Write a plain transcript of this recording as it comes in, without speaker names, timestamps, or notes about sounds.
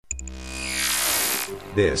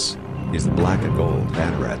This is the Black and Gold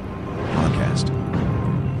Banneret podcast.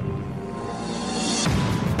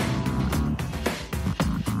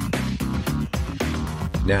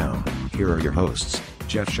 Now, here are your hosts,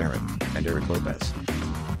 Jeff Sharon and Eric Lopez.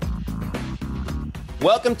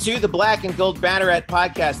 Welcome to the Black and Gold Banneret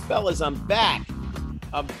podcast. Fellas, I'm back.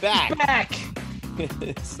 Back.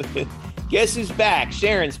 Guess who's back?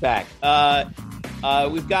 Sharon's back.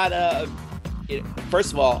 We've got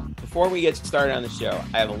first of all, before we get started on the show,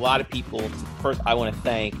 I have a lot of people. First, I want to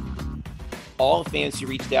thank all the fans who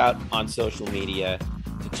reached out on social media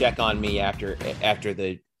to check on me after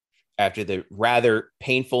the rather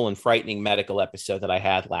painful and frightening medical episode that I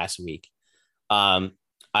had last week. I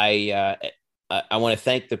want to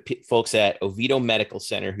thank the folks at Oviedo Medical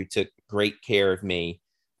Center who took great care of me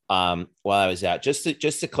while I was out. Just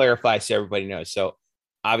to clarify, so everybody knows. So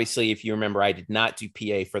obviously, if you remember, I did not do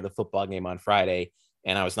PA for the football game on Friday,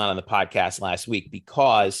 and I was not on the podcast last week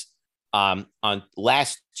because on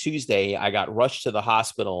last Tuesday I got rushed to the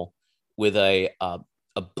hospital with a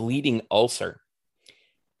bleeding ulcer.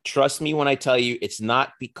 Trust me when I tell you, it's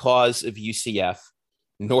not because of UCF,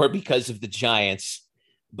 nor because of the Giants,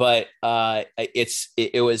 but it's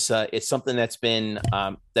something that's been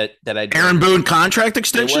that I Aaron Boone contract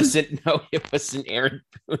extension. It wasn't Aaron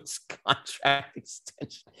Boone's contract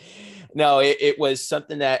extension. No, it was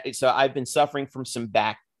something that. So I've been suffering from some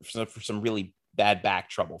really bad back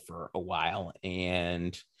trouble for a while,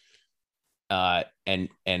 and I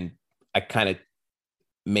kind of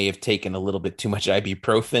may have taken a little bit too much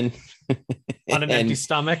ibuprofen on an empty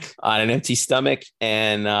stomach.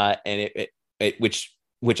 And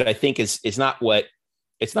which I think is not what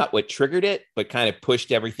triggered it, but kind of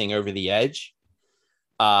pushed everything over the edge,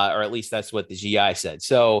 or at least that's what the GI said.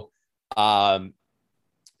 So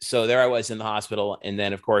there I was in the hospital, and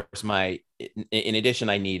then of course in addition,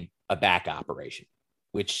 I need a back operation,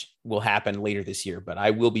 which will happen later this year. But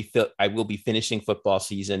I will be finishing football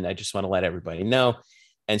season. I just want to let everybody know,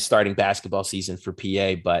 and starting basketball season for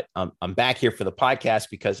PA. But I'm back here for the podcast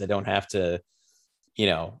because I don't have to,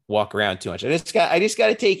 walk around too much. I just got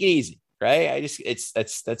to take it easy, right?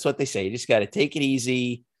 That's what they say. You just got to take it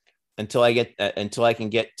easy until I can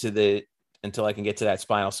get to that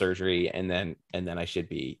spinal surgery, and then I should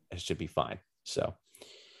be fine. So,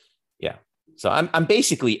 yeah. So I'm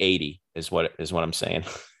basically 80 is what I'm saying.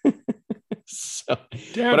 So,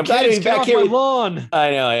 damn, but I'm glad to be back here. Lawn. I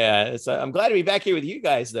know, yeah. I'm glad to be back here with you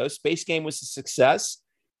guys, though. Space Game was a success.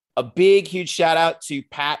 A big, huge shout out to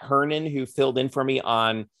Pat Hernan, who filled in for me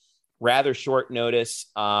on rather short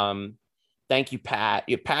notice. Thank you, Pat.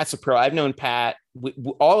 Pat's a pro. I've known Pat.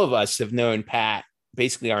 All of us have known Pat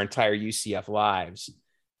basically our entire UCF lives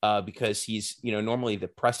because he's, normally the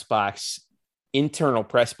internal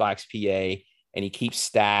press box PA, and he keeps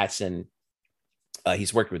stats, and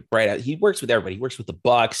he's worked with Bright. He works with everybody. He works with the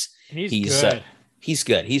Bucks. And he's good. He's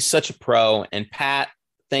good. He's such a pro. And Pat,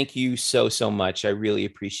 thank you so much. I really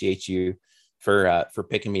appreciate you for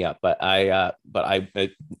picking me up. But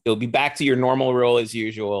it'll be back to your normal role as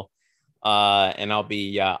usual, and I'll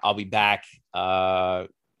be back on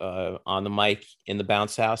the mic in the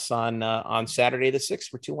bounce house on Saturday the 6th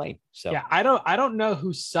for Tulane. So yeah, I don't know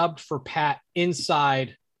who subbed for Pat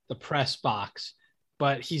inside the press box,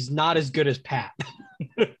 but he's not as good as Pat.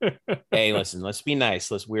 Hey, listen, let's be nice.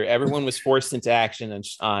 Everyone was forced into action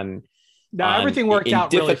everything worked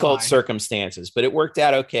out in difficult really circumstances, but it worked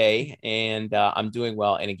out okay. And I'm doing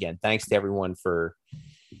well. And again, thanks to everyone for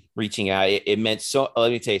reaching out. It meant so. Let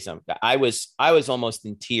me tell you something. I was almost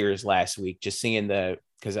in tears last week just seeing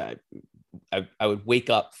because I would wake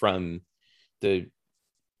up from the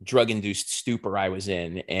drug-induced stupor I was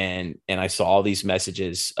in, and I saw all these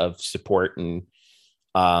messages of support, and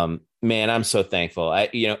man, I'm so thankful.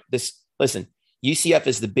 Listen, UCF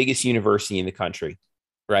is the biggest university in the country,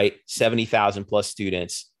 right? 70,000 plus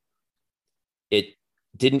students. It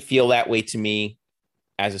didn't feel that way to me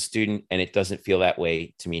as a student, and it doesn't feel that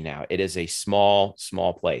way to me now. It is a small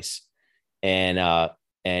place, and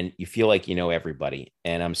you feel like you know everybody.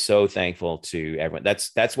 And I'm so thankful to everyone.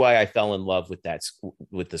 That's why I fell in love with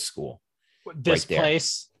with the school. This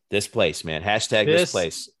place, man. Hashtag this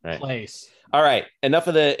place. Right. Place. All right. Enough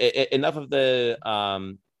of the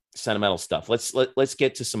sentimental stuff. Let's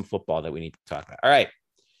get to some football that we need to talk about. All right.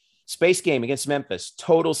 Space Game against Memphis.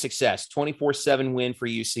 Total success. 24-7 win for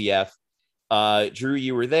UCF. Drew,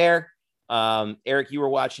 you were there. Eric, you were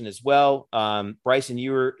watching as well. Bryson,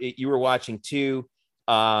 you were watching too.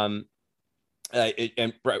 And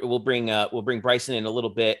we'll bring Bryson in a little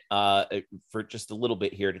bit for just a little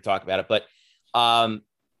bit here to talk about it. But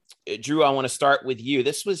Drew, I want to start with you.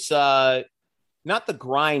 This was not the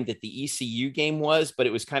grind that the ECU game was, but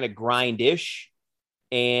it was kind of grind-ish.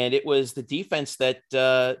 And it was the defense that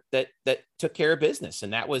took care of business.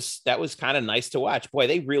 And that was kind of nice to watch. Boy,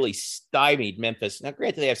 they really stymied Memphis. Now,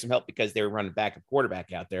 granted, they have some help because they were running backup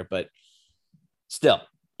quarterback out there, but still,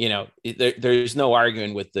 there's no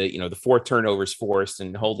arguing with the 4 turnovers forced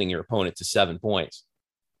and holding your opponent to 7 points.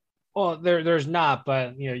 Well, there's not,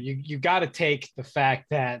 but you got to take the fact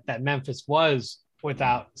that Memphis was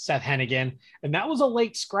without Seth Hennigan, and that was a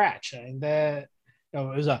late scratch. And it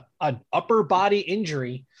was an upper body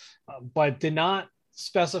injury, but did not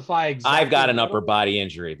specify exactly. I've got an upper body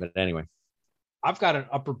injury, but anyway. I've got an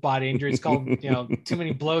upper body injury. It's called, too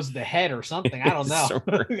many blows to the head or something. I don't know.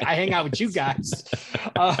 I hang out with you guys.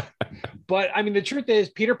 But I mean, the truth is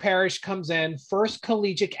Peter Parrish comes in, first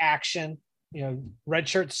collegiate action,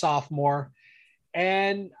 redshirt sophomore.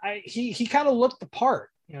 And he kind of looked the part.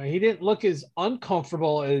 He didn't look as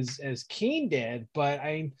uncomfortable as Keene did, but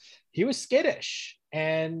he was skittish.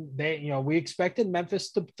 And we expected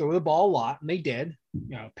Memphis to throw the ball a lot, and they did.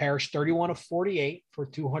 Parrish 31 of 48 for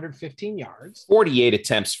 215 yards. 48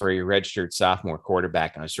 attempts for your redshirt sophomore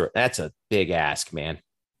quarterback on a short. That's a big ask, man.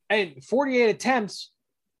 And 48 attempts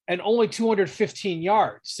and only 215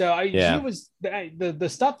 yards. So he was the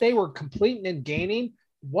stuff they were completing and gaining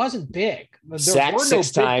wasn't big. Sacked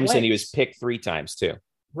 6 times, and he was picked 3 times too.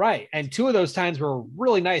 Right. And 2 of those times were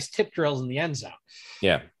really nice tip drills in the end zone.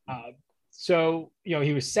 Yeah. So,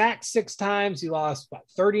 he was sacked 6 times. He lost about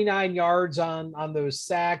 39 yards on those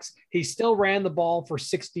sacks. He still ran the ball for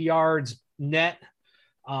 60 yards net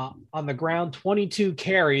on the ground, 22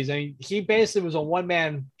 carries. He basically was a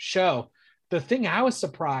one-man show. The thing I was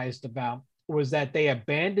surprised about was that they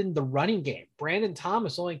abandoned the running game. Brandon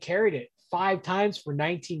Thomas only carried it 5 times for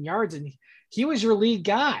 19 yards, and he was your lead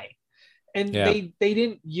guy. And they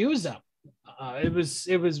didn't use him. It was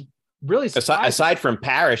really aside from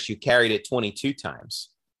Parrish, you carried it 22 times,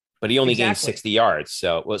 but he only gained 60 yards.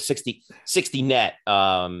 So 60 net.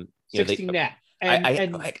 60 net.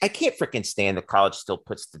 I can't freaking stand that college still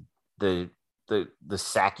puts the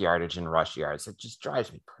sack yardage and rush yards. It just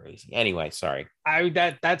drives me crazy. Anyway, sorry.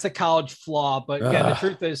 That's a college flaw, but the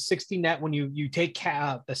truth is 60 net when you take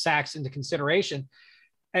the sacks into consideration.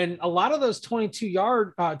 And a lot of those 22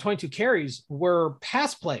 carries were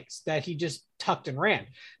pass plays that he just tucked and ran.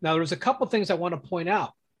 Now, there's a couple things I want to point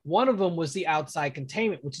out. One of them was the outside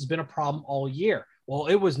containment, which has been a problem all year. Well,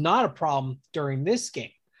 it was not a problem during this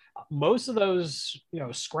game. Most of those,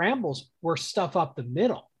 scrambles were stuff up the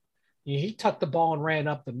middle. He tucked the ball and ran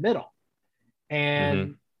up the middle.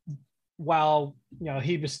 And while,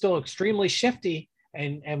 he was still extremely shifty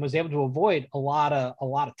and was able to avoid a lot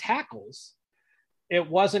of tackles, it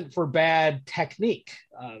wasn't for bad technique.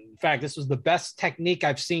 In fact, this was the best technique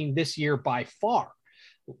I've seen this year by far.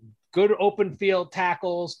 Good open field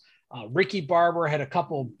tackles. Ricky Barber had a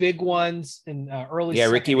couple big ones in early. Yeah,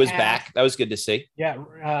 Ricky was back. That was good to see.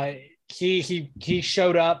 Yeah, he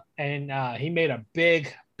showed up and he made a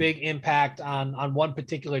big impact on one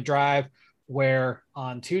particular drive where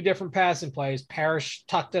on 2 different passing plays, Parrish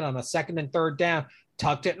tucked it on the 2nd and 3rd down,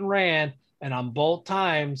 tucked it and ran, and on both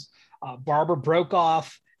times. Barber broke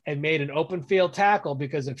off and made an open field tackle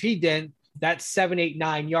because if he didn't, that's 7, 8,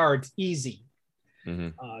 9 yards easy.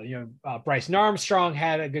 Bryson Armstrong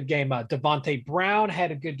had a good game. Devontae Brown had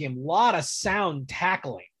a good game. A lot of sound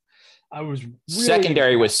tackling. I was really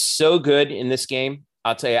secondary was so good in this game.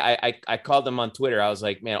 I'll tell you, I called them on Twitter. I was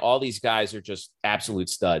like, man, all these guys are just absolute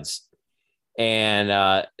studs. And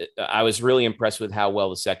I was really impressed with how well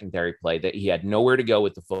the secondary played. That he had nowhere to go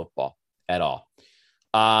with the football at all.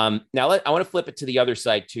 Now I want to flip it to the other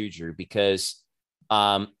side too, Drew, because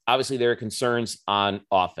obviously there are concerns on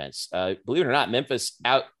offense. Believe it or not, Memphis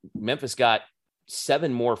got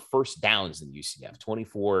 7 more first downs than UCF,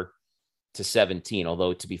 24-17.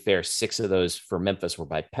 Although to be fair, 6 of those for Memphis were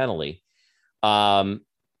by penalty.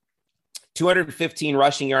 215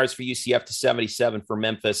 rushing yards for UCF to 77 for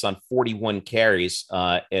Memphis on 41 carries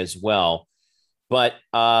as well. But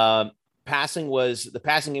the passing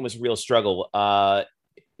game was a real struggle.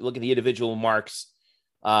 Look at the individual marks.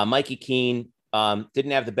 Mikey Keene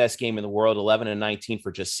didn't have the best game in the world, 11 and 19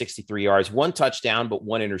 for just 63 yards, 1 touchdown, but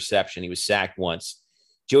 1 interception. He was sacked once.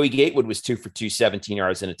 Joey Gatewood was 2 for 2, 17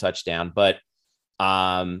 yards and a touchdown. But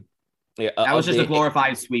that was just a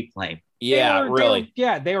glorified sweep play. Yeah, really.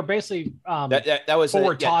 They were basically that was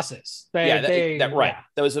forward tosses. Right. It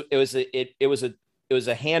was a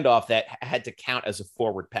handoff that had to count as a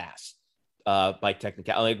forward pass. By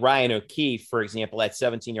technical, like Ryan O'Keefe, for example, that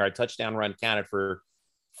 17-yard touchdown run counted for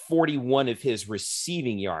 41 of his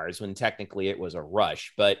receiving yards when technically it was a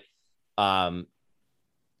rush. But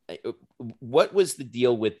what was the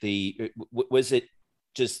deal with was it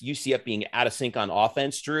just UCF being out of sync on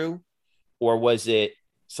offense, Drew, or was it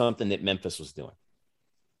something that Memphis was doing?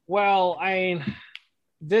 Well, I mean,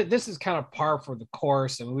 this is kind of par for the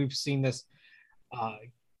course, and we've seen this.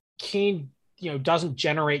 Keene, doesn't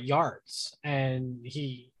generate yards, and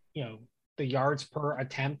he, the yards per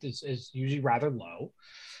attempt is usually rather low,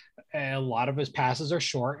 and a lot of his passes are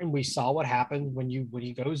short. And we saw what happened when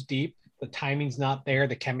he goes deep. The timing's not there,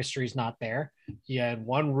 the chemistry's not there. He had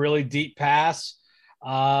one really deep pass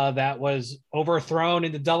that was overthrown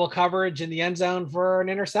into double coverage in the end zone for an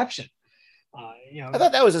interception. I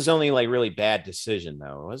thought that was his only really bad decision,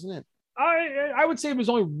 though, wasn't it? I would say it was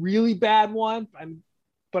only really bad one,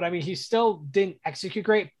 but I mean, he still didn't execute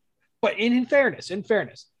great. But in fairness,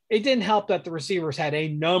 it didn't help that the receivers had a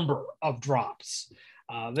number of drops.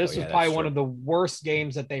 This was probably one of the worst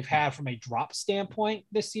games that they've had from a drop standpoint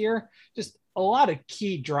this year. Just a lot of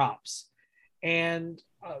key drops, and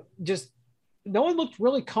just no one looked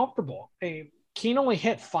really comfortable. Keene only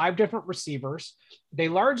hit 5 different receivers. They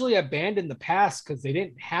largely abandoned the pass because they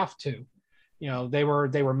didn't have to. They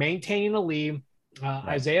were maintaining the lead. Right.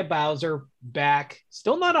 Isaiah Bowser back,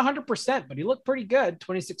 still not 100%, but he looked pretty good.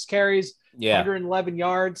 26 carries, 111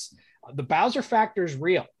 yards. The Bowser factor is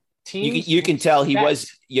real. You can tell he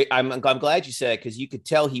was. I'm glad you said it, because you could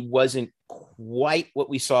tell he wasn't quite what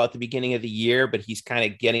we saw at the beginning of the year, but he's kind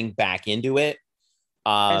of getting back into it.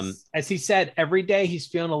 As he said, every day he's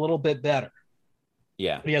feeling a little bit better.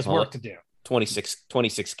 Yeah, but he has work to do.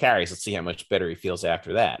 26 carries. Let's see how much better he feels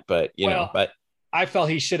after that. But but I felt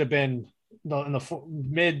he should have been in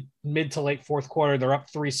the mid to late fourth quarter. They're up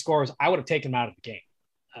 3 scores. I would have taken him out of the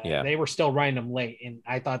game. They were still running him late, and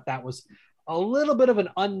I thought that was a little bit of an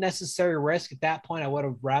unnecessary risk at that point. I would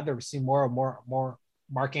have rather seen more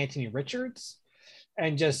Mark Anthony Richards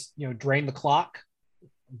and just drain the clock.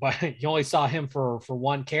 But you only saw him for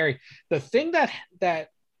 1 carry. The thing that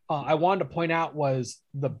I wanted to point out was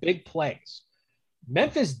the big plays.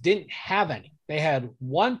 Memphis didn't have any. They had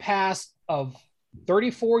 1 pass of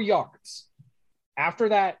 34 yards. After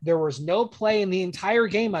that, there was no play in the entire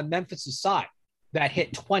game on Memphis' side that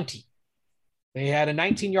hit 20. They had a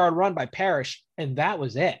 19-yard run by Parrish, and that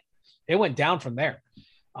was it. It went down from there.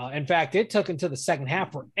 In fact, it took until the second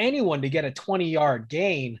half for anyone to get a 20-yard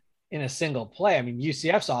gain in a single play. I mean,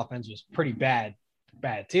 UCF's offense was pretty bad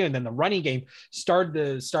too. And then the running game started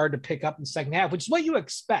to pick up in the second half, which is what you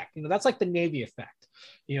expect. That's like the Navy effect.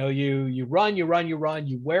 You run,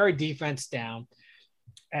 you wear a defense down.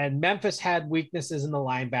 And Memphis had weaknesses in the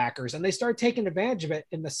linebackers, and they started taking advantage of it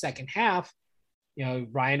in the second half.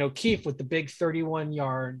 Ryan O'Keefe with the big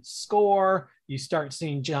 31-yard score. You start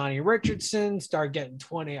seeing Johnny Richardson start getting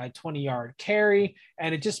 20-yard carry,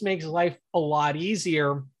 and it just makes life a lot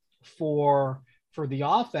easier for the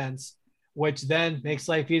offense, which then makes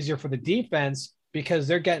life easier for the defense because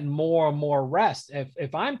they're getting more and more rest.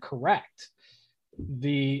 If I'm correct,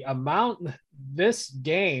 the amount this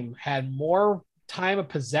game had more time of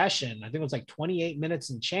possession, I think it was like 28 minutes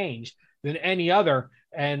and change, than any other.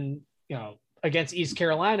 And, against East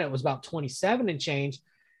Carolina, it was about 27 and change.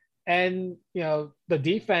 And, the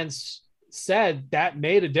defense said that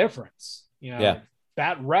made a difference.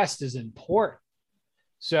 That rest is important.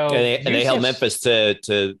 So they held Memphis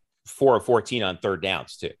to 4 of 14 on third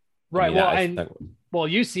downs too. Right.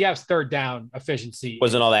 UCF's third down efficiency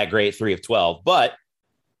wasn't all that great, 3 of 12, but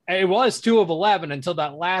it was 2 of 11 until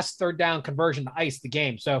that last third down conversion to ice the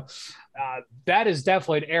game. So that is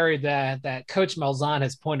definitely an area that Coach Malzahn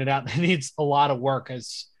has pointed out that needs a lot of work.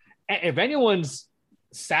 As if anyone's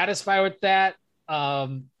satisfied with that,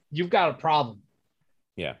 you've got a problem.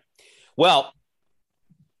 Yeah. Well,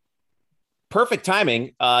 perfect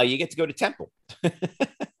timing. You get to go to Temple.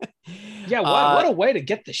 Yeah. What a way to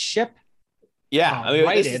get the ship. Yeah,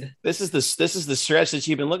 righted. This is the stretch that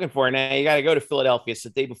you've been looking for. Now you got to go to Philadelphia. It's the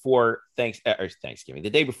day before Thanksgiving, the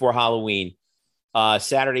day before Halloween,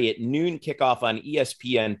 Saturday at noon kickoff on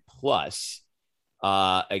ESPN Plus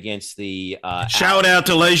against the. Shout out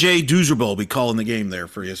to Leger Duzerbo. Will be calling the game there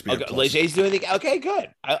for ESPN. Okay, Leger's doing the. Okay, good.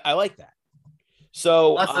 I like that.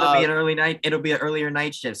 So plus it'll be an early night. It'll be an earlier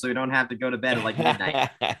night shift, so we don't have to go to bed at like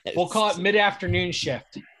midnight. We'll call it mid-afternoon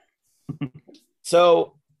shift.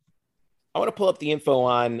 So. I want to pull up the info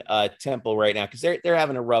on Temple right now because they're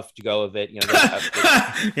having a rough go of it.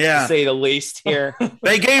 To say the least here.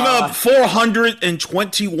 They gave up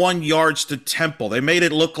 421 yards to Temple. They made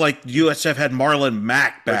it look like USF had Marlon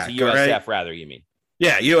Mack back. To USF, rather, you mean?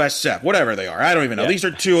 Yeah, USF, whatever they are. I don't even know. Yeah. These are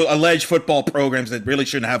two alleged football programs that really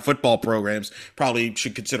shouldn't have football programs. Probably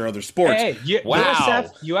should consider other sports. Hey, Wow.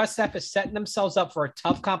 USF is setting themselves up for a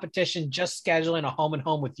tough competition, just scheduling a home and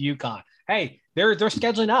home with UConn. Hey, they're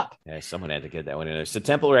scheduling up. Yeah, someone had to get that one in there. So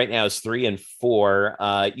Temple right now is 3-4.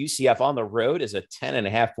 UCF on the road is a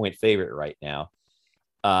 10.5-point favorite right now.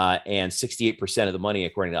 And 68% of the money,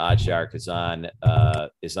 according to OddsShark, is on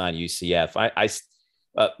UCF.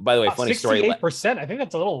 By the way, funny story. 68%. I think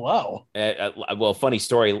that's a little low. Well, funny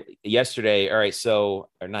story. Yesterday, all right. So,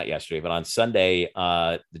 or not yesterday, but on Sunday,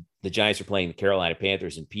 the Giants are playing the Carolina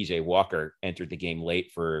Panthers, and PJ Walker entered the game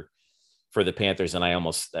late for the Panthers, and I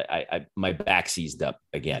my back seized up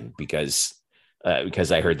again because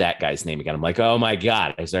I heard that guy's name again. I'm like, oh my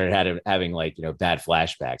god! I started having like bad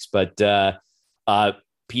flashbacks. But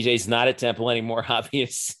PJ's not at Temple anymore,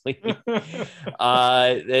 obviously.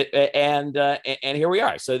 And here we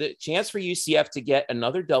are. So the chance for UCF to get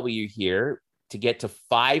another W here, to get to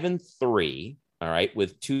 5-3. All right,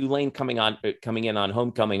 with Tulane coming in on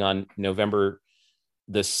homecoming on November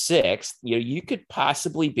the 6th. You could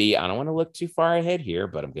possibly be. I don't want to look too far ahead here,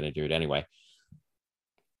 but I'm going to do it anyway.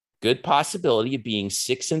 Good possibility of being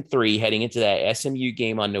 6-3 heading into that SMU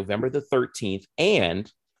game on November the 13th. And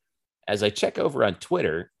as I check over on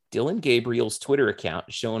Twitter, Dillon Gabriel's Twitter account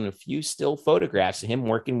is showing a few still photographs of him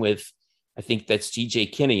working with, I think that's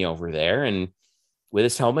GJ Kinney over there, and with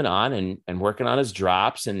his helmet on and working on his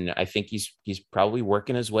drops. And I think he's probably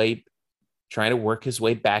trying to work his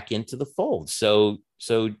way back into the fold. So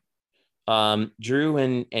Drew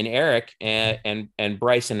and Eric and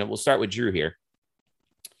Bryson, and we'll start with Drew here.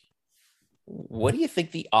 What do you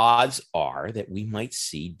think the odds are that we might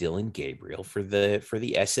see Dillon Gabriel for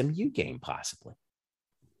the SMU game possibly?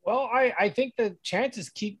 Well, I think the chances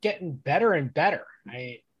keep getting better and better.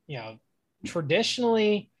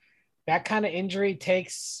 Traditionally that kind of injury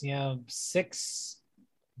takes 6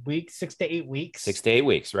 to 8 weeks. 6 to 8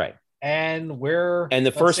 weeks, right? And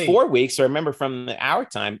the first 4 weeks, I remember from our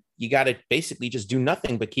time, you got to basically just do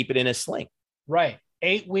nothing but keep it in a sling. Right.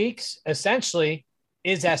 8 weeks essentially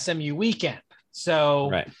is SMU weekend. So,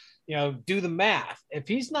 right. Do the math. If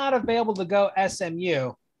he's not available to go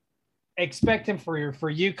SMU, expect him for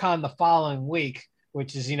UConn the following week,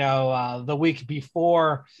 which is, the week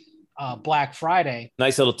before Black Friday.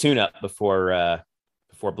 Nice little tune-up before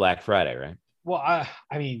Black Friday, right? Well,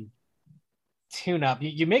 tune-up.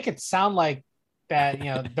 You make it sound like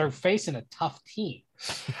that, they're facing a tough team.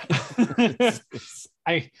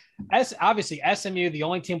 Obviously SMU, the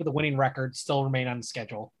only team with a winning record, still remain on the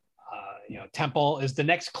schedule. Temple is the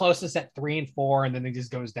next closest at 3-4, and then it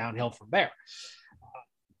just goes downhill from there.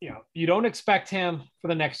 You don't expect him for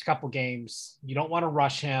the next couple games. You don't want to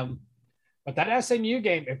rush him, but that SMU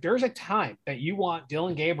game, if there's a time that you want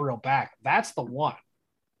Dillon Gabriel back, that's the one.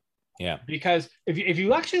 Yeah, because if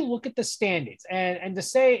you actually look at the standings, and to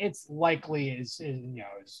say it's likely is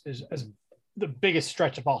the biggest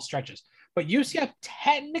stretch of all stretches. But UCF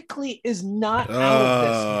technically is not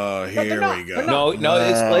out of this. Here we go.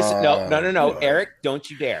 No, Eric, don't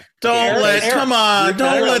you dare. Don't let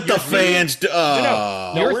the fans.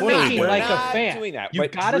 You're thinking we're like not a fan. doing that. You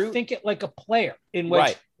got to think it like a player, in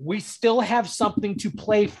which we still have something to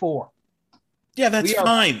play for. Yeah, that's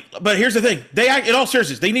fine. But here's the thing: in all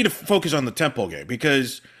seriousness, they need to focus on the Temple game,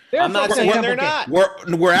 because I'm not saying they're not.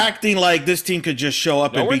 We're acting like this team could just show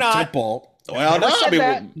up and beat Temple. Well,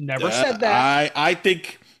 never said that. I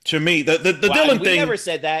think, to me, the Dillon thing. We never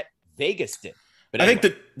said that. Vegas did. But I anyway.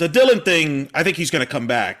 think the Dillon thing, I think he's going to come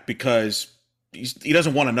back because he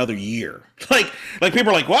doesn't want another year. Like people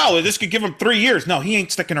are like, wow, this could give him 3 years. No, he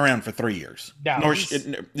ain't sticking around for 3 years. No,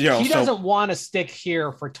 he doesn't want to stick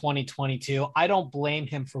here for 2022. I don't blame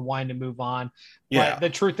him for wanting to move on. But the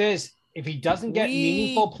truth is, if he doesn't get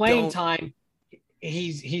meaningful playing time,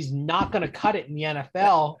 he's not going to cut it in the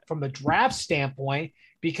NFL from a draft standpoint,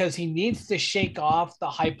 because he needs to shake off the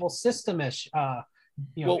Heupel system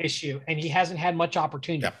issue, and he hasn't had much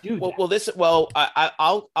opportunity to do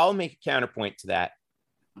that. I'll make a counterpoint to that.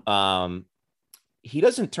 He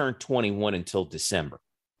doesn't turn 21 until December.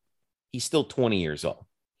 He's still 20 years old.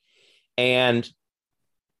 And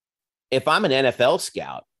if I'm an NFL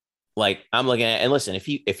scout, like I'm looking at, and listen, if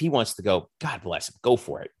he wants to go, God bless him, go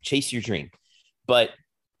for it, chase your dream. But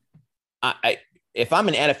if I'm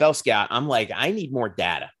an NFL scout, I'm like, I need more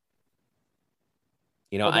data.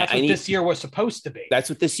 That's what this year was supposed to be. That's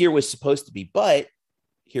what this year was supposed to be. But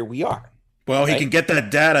here we are. Well, he can get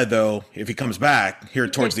that data, though, if he comes back here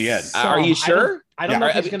towards the end. Are you sure? I don't know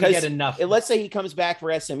if he's going to get enough. Let's say he comes back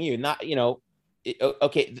for SMU. SMU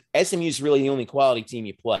is really the only quality team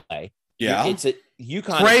you play. Yeah. It's a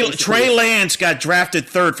UConn. Trey Lance got drafted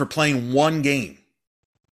 3rd for playing one game.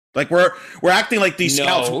 Like we're acting like these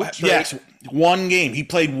scouts. Yes, one game. He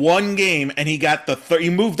played one game and he got the third. He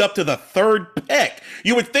moved up to the 3rd pick.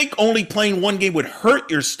 You would think only playing one game would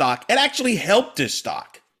hurt your stock. It actually helped his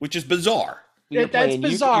stock, which is bizarre. That's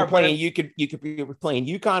bizarre. You're playing you're playing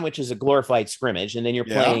UConn, which is a glorified scrimmage, and then you're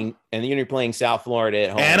playing South Florida at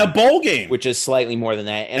home and a bowl game, which is slightly more than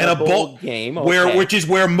that, and a bowl game, which is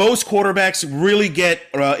where most quarterbacks really get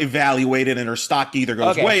evaluated, and their stock either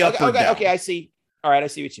goes way up or down. Okay, I see. All right, I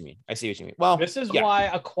see what you mean. Well, this is why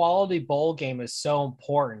a quality bowl game is so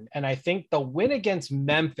important, and I think the win against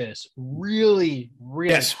Memphis really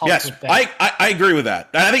helped with that. I agree with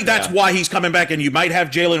that. I think that's why he's coming back, and you might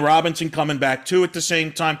have Jalen Robinson coming back too at the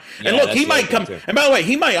same time. And look, he might come. And by the way,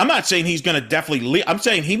 he might. I'm not saying he's going to definitely leave. I'm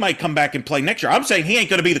saying he might come back and play next year. I'm saying he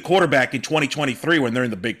ain't going to be the quarterback in 2023 when they're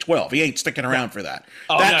in the Big 12. He ain't sticking around for that.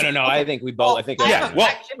 No. I think we both.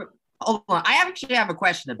 Hold on. I actually have a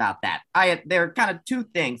question about that. There are kind of two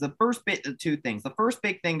things. The first big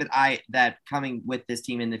thing that coming with this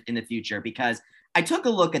team in the future, because I took a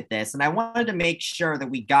look at this and I wanted to make sure that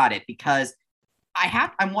we got it, because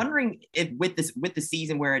I'm wondering if with the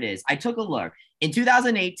season where it is. I took a look in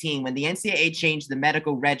 2018 when the NCAA changed the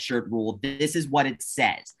medical redshirt rule. This is what it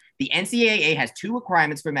says: the NCAA has 2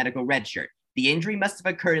 requirements for medical redshirt. The injury must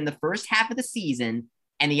have occurred in the first half of the season,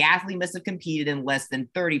 and the athlete must have competed in less than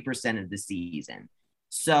 30% of the season.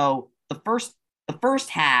 So the first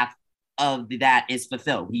half of that is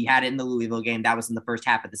fulfilled. He had it in the Louisville game. That was in the first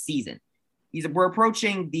half of the season. We're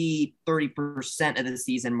approaching the 30% of the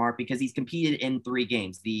season mark because he's competed in 3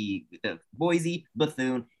 games, the Boise,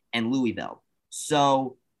 Bethune, and Louisville.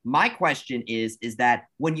 So my question is that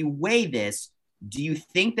when you weigh this, do you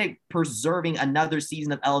think that preserving another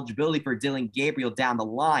season of eligibility for Dillon Gabriel down the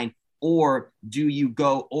line, or do you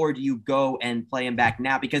go and play him back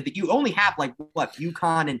now? Because you only have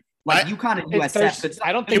UConn and USF. But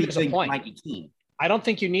I don't think there's a point. Mikey Keene. I don't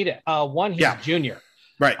think you need it. He's a junior,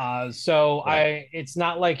 right? It's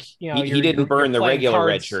not like he didn't burn the regular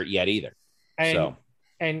red shirt yet either. And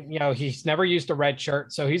he's never used a red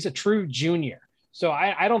shirt, so he's a true junior. So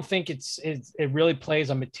I don't think it really plays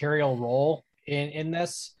a material role in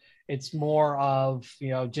this. It's more of,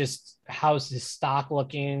 just how's his stock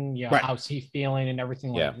looking, how's he feeling and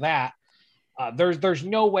everything like that. There's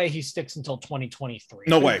no way he sticks until 2023.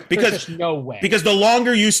 No way. Because the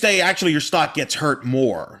longer you stay, actually your stock gets hurt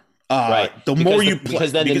more. Right.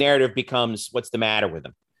 Because then the narrative becomes, what's the matter with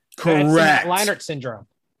him? Correct. Leinart syndrome.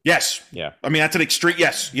 Yes. Yeah. I mean, that's an extreme.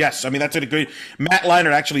 Yes. I mean, that's a good. Matt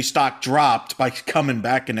Leinart actually stock dropped by coming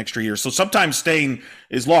back an extra year. So sometimes staying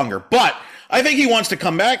is longer, but I think he wants to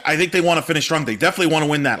come back. I think they want to finish strong. They definitely want to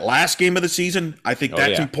win that last game of the season. I think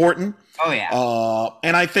that's important. Oh, yeah.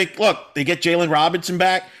 And I think, look, they get Jalen Robinson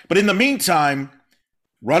back. But in the meantime,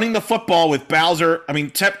 running the football with Bowser, I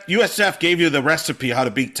mean, USF gave you the recipe how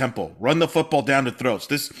to beat Temple. Run the football down the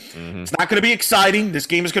throats. It's not going to be exciting. This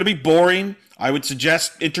game is going to be boring. I would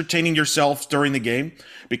suggest entertaining yourself during the game,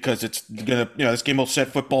 because it's going to, this game will set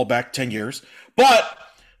football back 10 years. But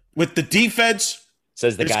with the defense,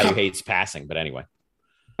 says the guy who hates passing, but anyway.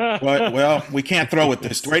 Well, we can't throw with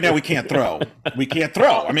this. Right now, we can't throw. We can't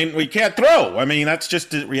throw. We can't throw. That's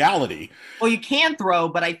just the reality. Well, you can throw,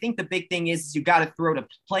 but I think the big thing is you got to throw to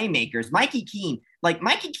playmakers. Mikey Keene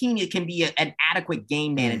can be an adequate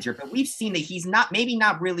game manager, but we've seen that he's maybe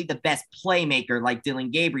not really the best playmaker like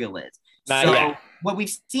Dillon Gabriel is. What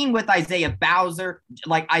we've seen with Isaiah Bowser,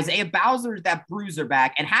 that bruiser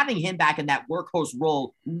back, and having him back in that workhorse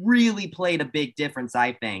role really played a big difference,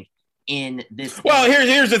 I think, in this. Well,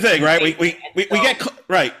 here's the thing, right? We get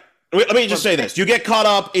right. Let me just say this: you get caught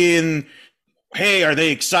up in, hey, are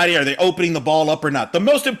they excited? Are they opening the ball up or not? The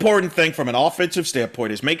most important thing from an offensive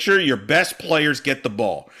standpoint is make sure your best players get the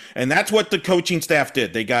ball. And that's what the coaching staff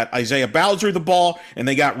did. They got Isaiah Bowser the ball, and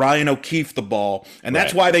they got Ryan O'Keefe the ball. And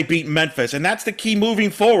that's why they beat Memphis. And that's the key moving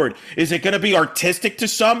forward. Is it going to be artistic to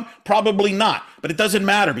some? Probably not. But it doesn't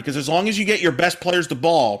matter, because as long as you get your best players the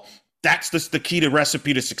ball, that's the key to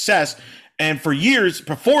recipe to success. And for years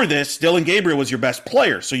before this, Dillon Gabriel was your best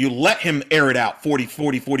player. So you let him air it out 40,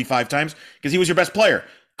 45 times because he was your best player.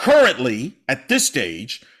 Currently, at this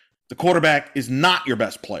stage, the quarterback is not your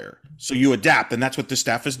best player. So you adapt, and that's what the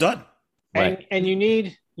staff has done. And you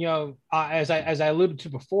need, as I alluded to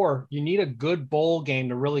before, you need a good bowl game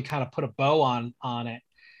to really kind of put a bow on it.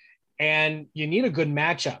 And you need a good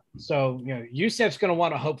matchup. So, UCF's going to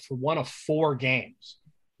want to hope for one of 4 games.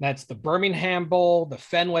 That's the Birmingham Bowl, the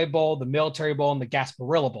Fenway Bowl, the Military Bowl, and the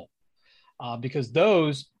Gasparilla Bowl, because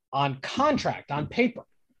those on contract, on paper,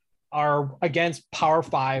 are against Power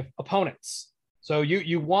 5 opponents. So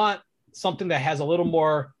you want something that has a little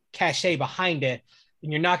more cachet behind it,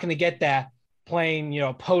 and you're not going to get that playing,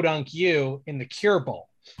 Podunk U in the Cure Bowl.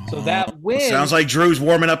 So that win sounds like Drew's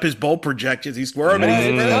warming up his bowl projections. He's warming.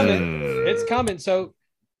 It's coming. So,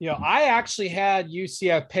 I actually had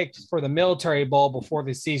UCF picked for the Military Bowl before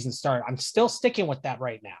the season started. I'm still sticking with that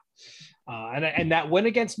right now. And that win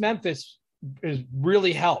against Memphis is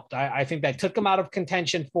really helped. I think that took them out of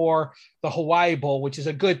contention for the Hawaii Bowl, which is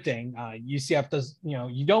a good thing. UCF does,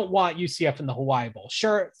 you don't want UCF in the Hawaii Bowl.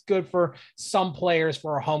 Sure, it's good for some players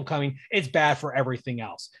for a homecoming. It's bad for everything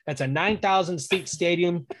else. That's a 9,000 seat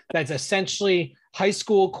stadium. That's essentially high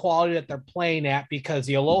school quality that they're playing at, because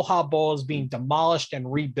the Aloha Bowl is being demolished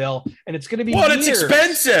and rebuilt, and it's going to be it's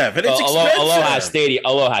expensive. And it's expensive. Aloha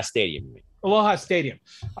Stadium. Aloha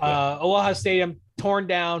Stadium torn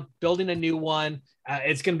down, building a new one.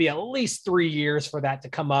 It's going to be at least 3 years for that to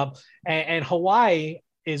come up. And Hawaii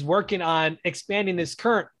is working on expanding this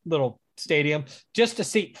current little stadium just to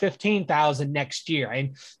seat 15,000 next year.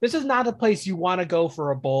 And this is not a place you want to go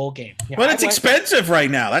for a bowl game. But it's expensive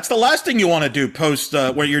right now. That's the last thing you want to do post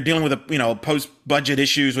where you're dealing with post budget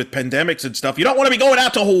issues with pandemics and stuff. You don't want to be going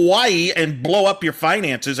out to Hawaii and blow up your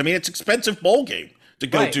finances. I mean, it's an expensive bowl game to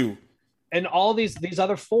go to. And all these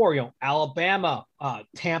other four, Alabama,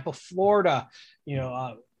 Tampa, Florida,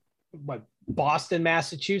 Boston,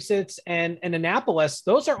 Massachusetts, and Annapolis,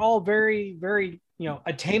 those are all very, very,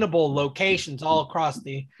 attainable locations all across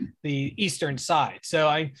the eastern side.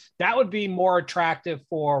 So that would be more attractive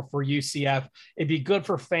for UCF. It'd be good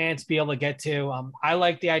for fans to be able to get to. I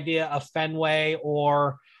like the idea of Fenway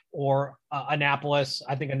or Annapolis.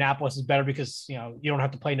 I think Annapolis is better because, you don't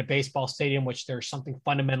have to play in a baseball stadium, which there's something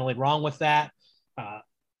fundamentally wrong with that.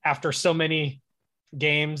 After so many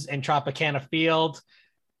games in Tropicana Field,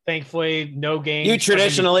 thankfully, no games. You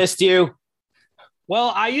traditionalist, you.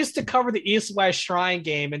 Well, I used to cover the East-West Shrine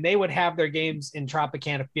game, and they would have their games in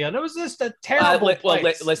Tropicana Field. It was just a terrible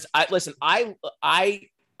place. Listen, I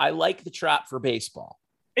like the Trop for baseball.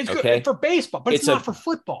 It's good for baseball, but it's not for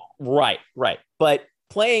football. Right. But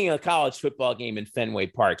playing a college football game in Fenway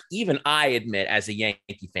Park, even I admit, as a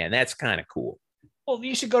Yankee fan, that's kind of cool. Well,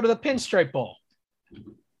 you should go to the Pinstripe Bowl.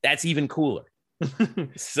 That's even cooler.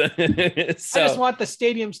 so, I just want the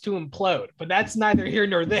stadiums to implode, but that's neither here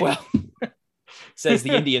nor there. Well, says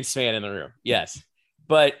the Indians fan in the room. Yes.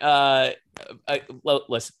 But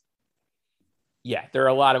listen, yeah, there are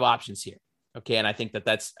a lot of options here. Okay, and I think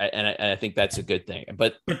that's I think that's a good thing.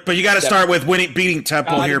 But you got to start with beating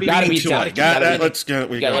Temple here. Let's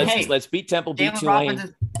beat Temple. Beat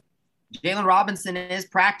Tulane. Jalen Robinson is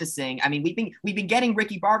practicing. I mean, we've been getting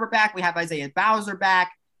Ricky Barber back. We have Isaiah Bowser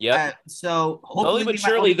back. Yep. So hopefully, but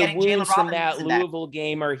surely the wounds from that Louisville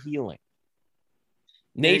game are healing.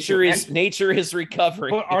 Nature is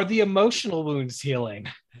recovering. But are the emotional wounds healing?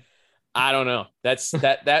 I don't know. That's still.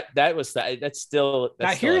 Now,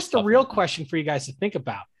 here's the real question for you guys to think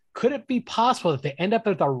about. Could it be possible that they end up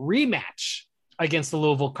with a rematch against the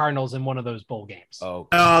Louisville Cardinals in one of those bowl games? Oh,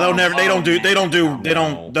 they'll never. They don't do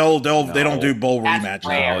bowl rematches.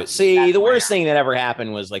 No. See, the worst thing that ever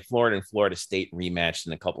happened was like Florida and Florida State rematched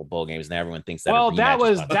in a couple bowl games, and everyone thinks that. Well, that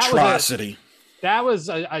was atrocity. That was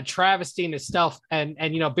a travesty in itself, and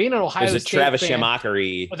being an Ohio State Travis fan,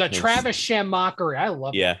 Shamockery. The Travis Shamockery. I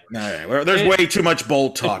love it. Yeah, there's way too much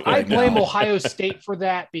bowl talk. I blame Ohio State for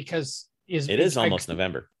that because it is almost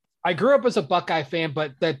November. I grew up as a Buckeye fan,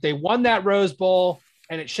 but that they won that Rose Bowl,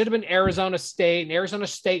 and it should have been Arizona State, and Arizona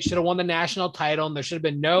State should have won the national title, and there should have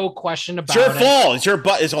been no question about it. It's your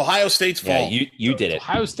fault. It's Ohio State's fault. Yeah, you did it.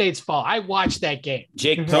 Ohio State's fault. I watched that game.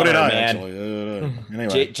 Jake Plummer, man.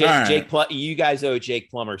 Anyway, Jake you guys owe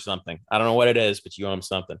Jake Plummer something. I don't know what it is, but you owe him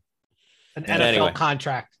something. An NFL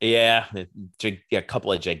contract. Yeah, a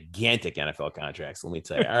couple of gigantic NFL contracts, let me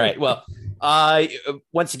tell you. All right. Well,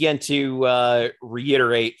 once again, to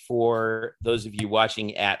reiterate for those of you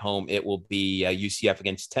watching at home, it will be UCF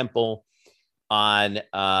against Temple on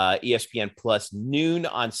ESPN Plus, noon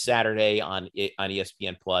on Saturday on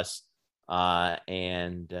ESPN Plus. So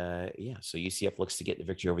UCF looks to get the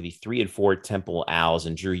victory over the 3-4 Temple Owls.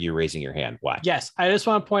 And Drew, you're raising your hand. Why? Yes, I just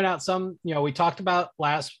want to point out some. We talked about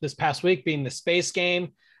this past week being the space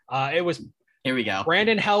game. It was. Here we go.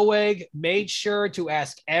 Brandon Hellwig made sure to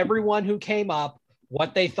ask everyone who came up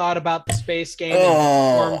what they thought about the space game.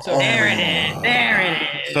 There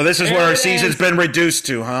it is. So this is where our season's been reduced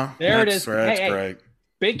to, huh? There it is. That's great.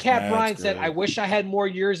 Big Cat Bryant said, I wish I had more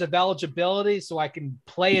years of eligibility so I can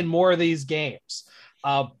play in more of these games.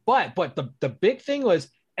 But the big thing was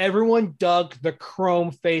everyone dug the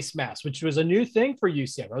chrome face mask, which was a new thing for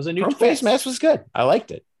UCF. It was a new face mask was good. I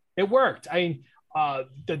liked it. It worked. I mean,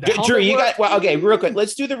 the Drew, you worked. got okay. Real quick,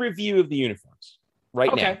 let's do the review of the uniforms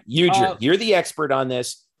right now. You, Drew, you're the expert on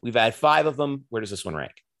this. We've had 5 of them. Where does this one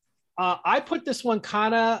rank? I put this one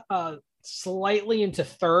kind of slightly into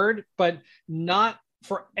third, but not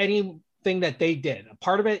for anything that they did. A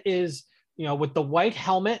part of it is, with the white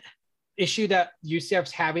helmet issue that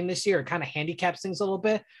UCF's having this year, it kind of handicaps things a little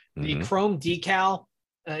bit. The chrome decal,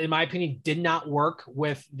 in my opinion, did not work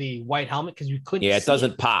with the white helmet because you couldn't. Yeah, it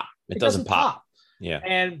doesn't pop. It doesn't pop.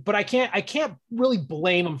 Yeah. But I can't really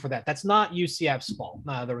blame them for that. That's not UCF's fault.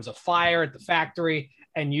 There was a fire at the factory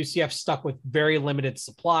and UCF stuck with very limited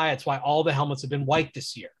supply. That's why all the helmets have been white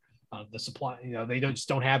this year. The supply, they just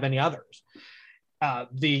don't have any others.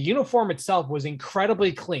 The uniform itself was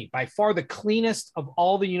incredibly clean, by far the cleanest of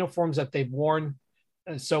all the uniforms that they've worn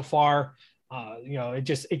so far. It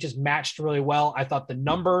just matched really well. I thought the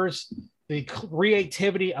numbers, the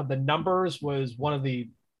creativity of the numbers was one of the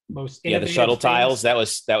most innovative the shuttle things. tiles. That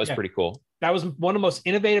was pretty cool. That was one of the most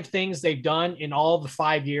innovative things they've done in all the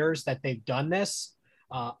 5 years that they've done this.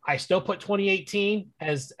 I still put 2018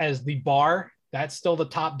 as the bar. That's still the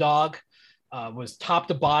top dog. Was top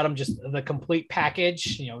to bottom, just the complete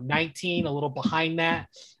package. 19 a little behind that,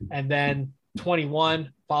 and then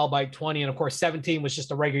 21 followed by 20, and of course 17 was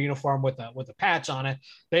just a regular uniform with a patch on it.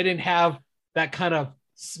 They didn't have that kind of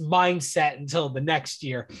mindset until the next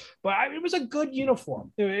year, but it was a good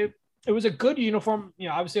uniform. It was a good uniform.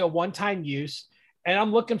 Obviously a one-time use, and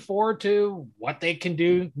I'm looking forward to what they can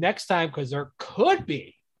do next time because there could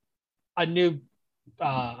be a new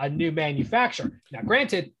manufacturer. Now,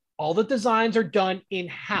 granted, all the designs are done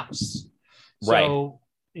in-house. So,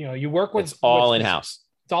 right. You work with... It's all in-house.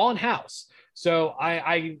 It's all in-house. So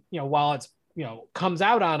I while it's, comes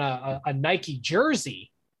out on a Nike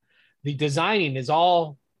jersey, the designing is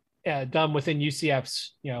all done within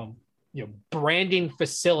UCF's, branding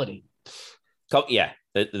facility. Oh, yeah.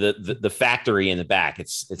 The factory in the back.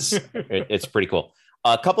 It's pretty cool.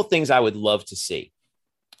 A couple things I would love to see.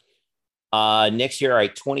 Next year, all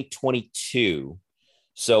right, 2022.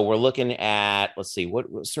 So we're looking at, let's see,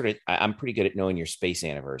 what sort of, I'm pretty good at knowing your space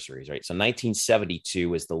anniversaries, right? So 1972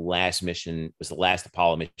 was the last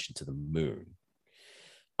Apollo mission to the moon.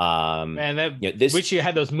 Which you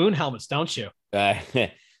had those moon helmets, don't you?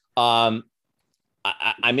 I'm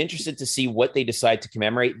interested to see what they decide to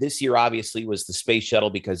commemorate. This year, obviously, was the space shuttle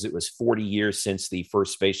because it was 40 years since the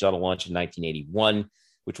first space shuttle launch in 1981,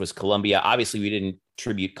 which was Columbia. Obviously, we didn't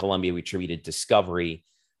tribute Columbia. We tributed Discovery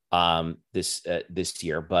this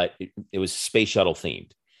year, but it was space shuttle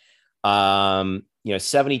themed.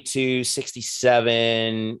 72,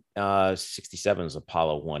 67, 67 is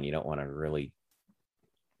Apollo 1. You don't want to really,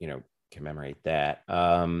 commemorate that.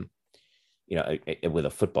 With a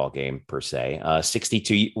football game per se.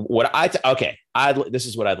 62. This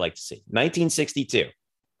is what I'd like to see. 1962.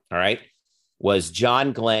 All right, was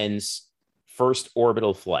John Glenn's first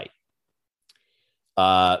orbital flight.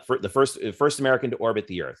 For the first American to orbit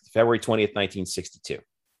the Earth, February 20th, 1962.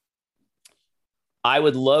 I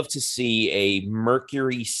would love to see a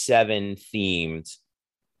Mercury 7 themed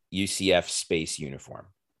UCF space uniform.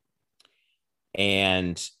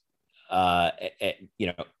 And, the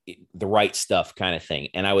right stuff kind of thing.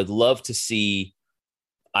 And I would love to see,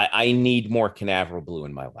 I need more Canaveral blue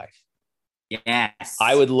in my life. Yes.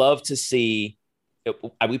 I would love to see,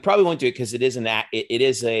 we probably won't do it because it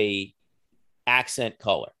is a accent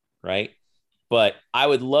color, right? But I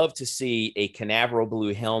would love to see a Canaveral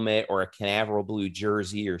blue helmet or a Canaveral blue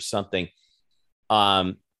jersey or something.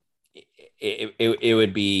 It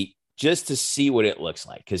would be just to see what it looks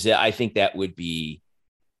like, because I think that would be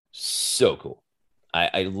so cool.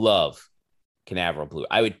 I love Canaveral blue.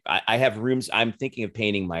 I have rooms. I'm thinking of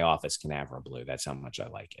painting my office Canaveral blue. That's how much I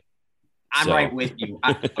like it. I'm right with you.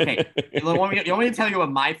 Okay. You want me to tell you what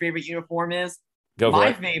my favorite uniform is? Go for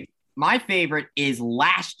it. My favorite is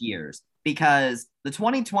last year's, because the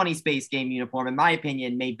 2020 Space Game uniform, in my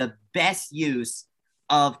opinion, made the best use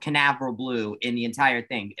of Canaveral blue in the entire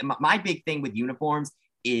thing. My big thing with uniforms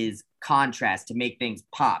is contrast to make things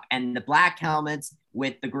pop. And the black helmets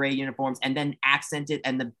with the gray uniforms and then accented.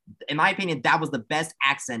 And in my opinion, that was the best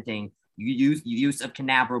accenting use of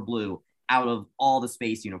Canaveral blue out of all the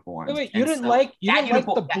space uniforms. Wait, you didn't like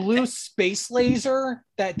the blue space laser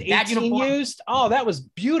that 18 used? Oh, that was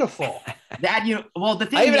beautiful. The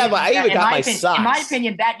thing I even got my socks. In my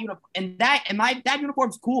opinion, that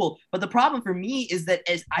uniform's cool. But the problem for me is that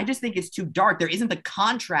I just think it's too dark. There isn't the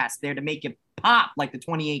contrast there to make it pop like the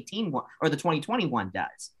 2018 one or the 2021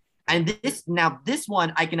 does. And this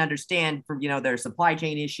one I can understand from, their supply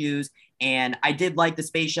chain issues. And I did like the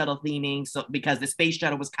space shuttle theming, so because the space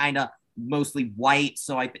shuttle was kind of mostly white.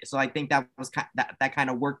 So I think that was that kind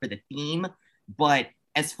of worked for the theme. But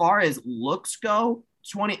as far as looks go,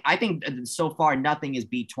 I think so far nothing is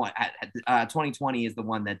beat 2020 is the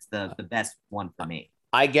one that's the best one for me.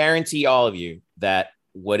 I guarantee all of you that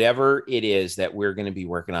whatever it is that we're going to be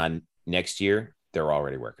working on next year, they're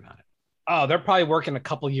already working on it. Oh, they're probably working a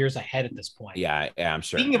couple years ahead at this point. Yeah, I'm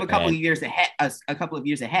sure. Speaking of a couple of years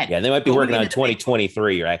ahead, Yeah, they might be working on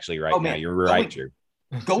 2023. You're actually right now. You're right, Drew.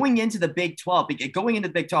 Going into the Big 12,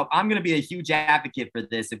 I'm going to be a huge advocate for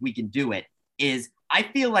this if we can do it. I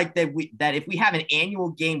feel like that if we have an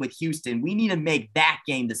annual game with Houston, we need to make that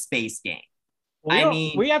game the space game. Well,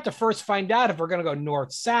 we have to first find out if we're going to go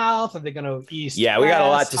north-south. Are they going to east? Yeah, we got a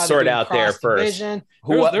lot to sort out there first.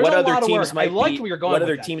 What other teams might what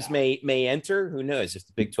other teams may enter? Who knows? If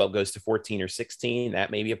the Big 12 goes to 14 or 16, that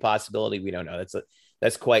may be a possibility. We don't know.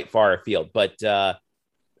 That's quite far afield. But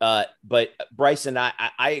Bryson, I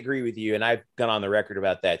agree with you, and I've gone on the record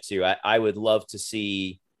about that too. I would love to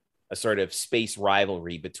see a sort of space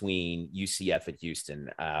rivalry between UCF and Houston,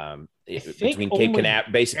 between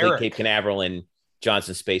Cape Canaveral and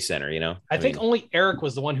Johnson Space Center. I think only Eric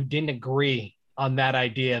was the one who didn't agree on that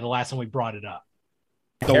idea the last time we brought it up.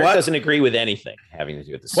 Eric doesn't agree with anything having to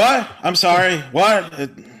do with this. What? I'm sorry. What?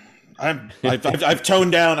 I've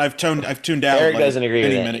toned down. I've tuned down. Eric doesn't agree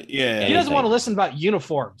with it. Yeah, he doesn't want to listen about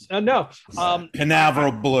uniforms. No.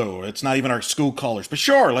 Canaveral blue. It's not even our school colors, but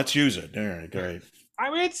sure, let's use it. All right, great. I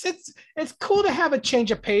mean, it's cool to have a change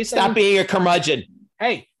of pace. Stop being a curmudgeon.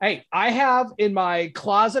 Hey, I have in my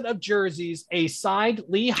closet of jerseys a signed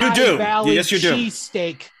Lehigh Valley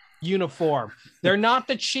cheesesteak uniform. They're not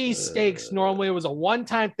the cheesesteaks. Normally it was a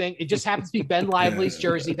one-time thing. It just happens to be Ben Lively's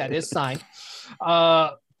jersey that is signed.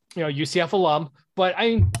 UCF alum. But I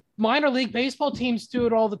mean, minor league baseball teams do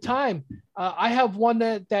it all the time. I have one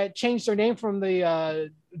that changed their name from the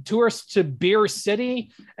Tourists to Beer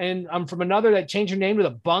City, and I'm from another that changed their name to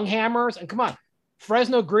the Bunghammers. And come on,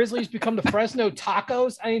 Fresno Grizzlies become the Fresno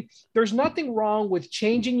Tacos. I mean, there's nothing wrong with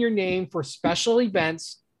changing your name for special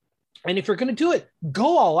events. And if you're going to do it,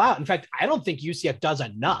 go all out. In fact, I don't think UCF does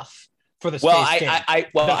enough for the space game.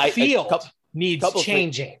 The field needs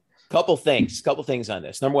changing. Couple things on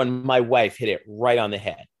this. Number one, my wife hit it right on the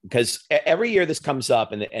head, because every year this comes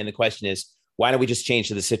up, and the question is, why don't we just change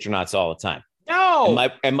to the Citronauts all the time? No.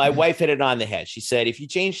 And my wife hit it on the head. She said, if you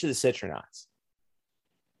change to the Citronauts,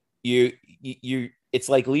 it's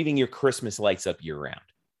like leaving your Christmas lights up year round.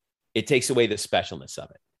 It takes away the specialness of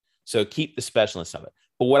it. So keep the specialness of it.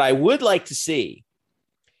 But what I would like to see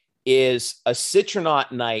is a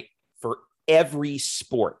Citronaut night for every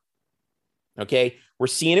sport. Okay. We're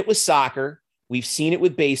seeing it with soccer. We've seen it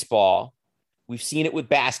with baseball. We've seen it with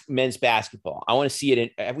men's basketball. I want to see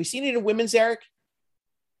it have we seen it in women's, Eric?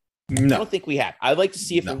 No. I don't think we have. I'd like to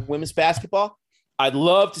see it for women's basketball. I'd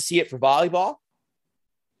love to see it for volleyball.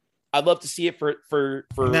 I'd love to see it for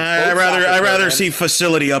I'd rather see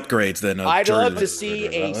facility upgrades than I'd love to see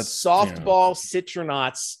a softball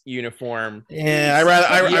Citronauts uniform. Yeah,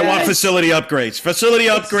 I want facility upgrades. It's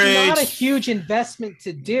not a huge investment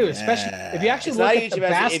to do, especially if you actually look at the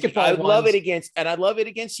basketball. I'd love it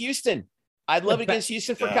against Houston. I'd love it against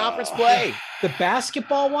Houston for conference play. The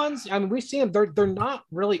basketball ones, I mean, we see them. They're not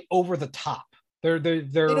really over the top. They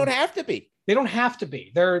don't have to be. They don't have to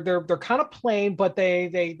be. They're kind of plain, but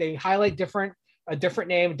they highlight a different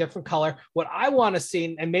name, a different color. What I want to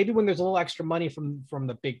see, and maybe when there's a little extra money from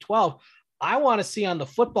the Big 12, I want to see on the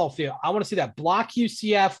football field. I want to see that block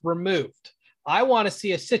UCF removed. I want to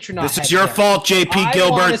see a Citronaut. This is your fault, JP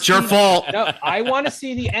Gilbert. It's your fault. No, I want to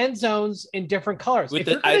see the end zones in different colors. With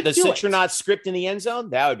the Citronaut script in the end zone,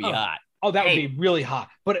 that would be hot. Oh, that would be really hot.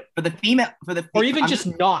 But for the female, or even just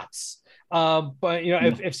knots. But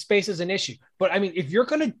if space is an issue. But I mean, if you're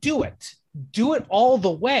going to do it all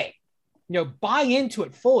the way. Buy into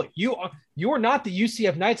it fully. You are not the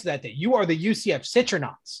UCF Knights that day. You are the UCF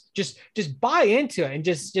Citronauts. Just buy into it and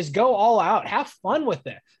just go all out. Have fun with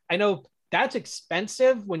it. I know that's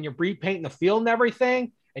expensive when you're repainting the field and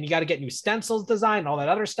everything, and you got to get new stencils designed and all that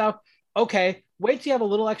other stuff. Okay, wait till you have a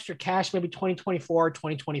little extra cash, maybe 2024,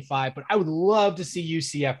 2025. But I would love to see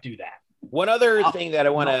UCF do that. One other thing that I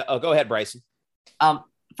want to go ahead, Bryson.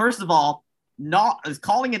 First of all,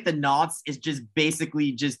 calling it the Knots is just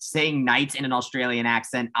basically just saying Knights in an Australian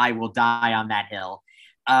accent. I will die on that hill.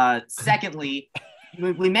 Secondly,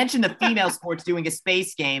 we mentioned the female sports doing a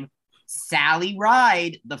space game. Sally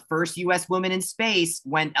Ride, the first U.S. woman in space,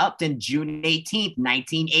 went up on June 18th,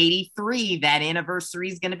 1983. That anniversary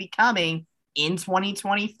is going to be coming in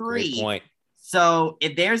 2023. Great point. So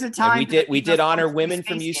if there's a time, and we did honor women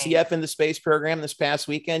from UCF in the space program this past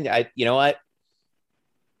weekend. You know what?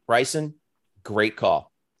 Bryson, great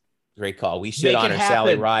call. Great call. We should honor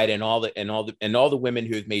Sally Ride and all the women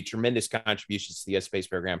who have made tremendous contributions to the U.S. Space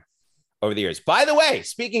Program over the years. By the way,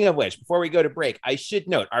 speaking of which, before we go to break, I should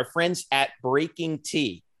note our friends at Breaking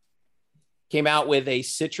Tea came out with a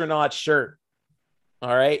Citronaut shirt.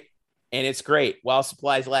 All right. And it's great. While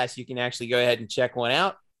supplies last, you can actually go ahead and check one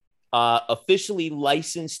out. Officially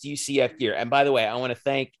licensed UCF gear. And by the way, I want to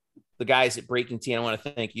thank the guys at Breaking Tea. And I want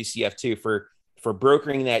to thank UCF too for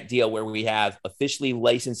brokering that deal where we have officially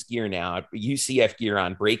licensed gear now, UCF gear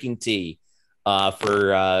on Breaking Tea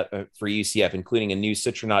for UCF, including a new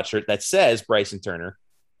Citronaut shirt that says Bryson Turner,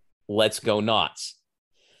 "Let's go Knots."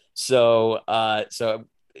 So I love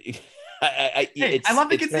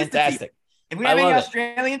the consistency. Fantastic. If we have any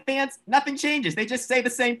Australian fans, nothing changes. They just say the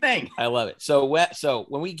same thing. I love it. So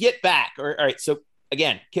when we get back, all right. So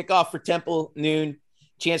again, kickoff for Temple noon,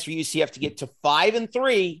 chance for UCF to get to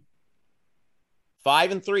 5-3,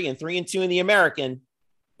 5-3, and 3-2 in the American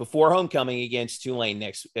before homecoming against Tulane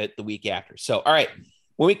the week after. So, all right,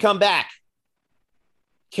 when we come back,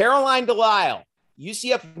 Caroline Delisle,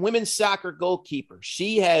 UCF women's soccer goalkeeper.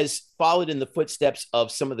 She has followed in the footsteps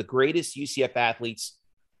of some of the greatest UCF athletes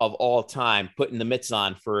of all time, putting the mitts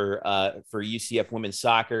on for UCF women's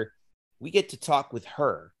soccer. We get to talk with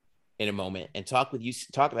her in a moment and talk about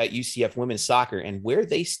UCF women's soccer and where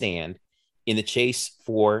they stand in the chase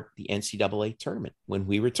for the NCAA tournament when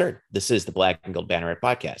we return. This is the Black and Gold Banneret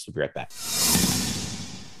Podcast. We'll be right back.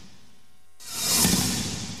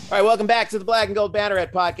 All right, welcome back to the Black and Gold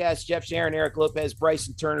Banneret Podcast. Jeff Sharon, Eric Lopez,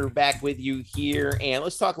 Bryson Turner back with you here. And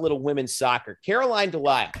let's talk a little women's soccer. Caroline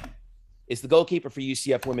Delisle is the goalkeeper for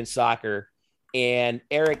UCF women's soccer. And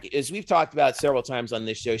Eric, as we've talked about several times on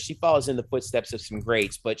this show, she follows in the footsteps of some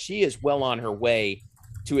greats, but she is well on her way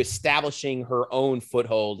to establishing her own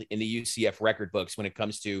foothold in the UCF record books when it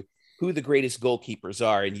comes to who the greatest goalkeepers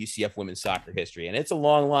are in UCF women's soccer history. And it's a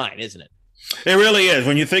long line, isn't it? It really is.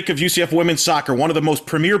 When you think of UCF women's soccer, one of the most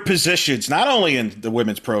premier positions, not only in the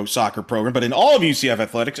women's pro soccer program, but in all of UCF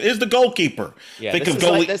athletics, is the goalkeeper. Yeah, think of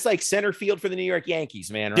goalie. That's like center field for the New York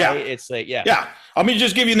Yankees, man, right? Yeah. It's like, yeah. Yeah. Let me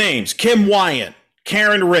just give you names. Kim Wyant,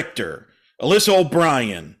 Karen Richter, Alyssa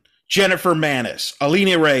O'Brien, Jennifer Manis,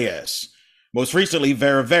 Alina Reyes, most recently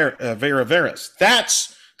Vera Veras.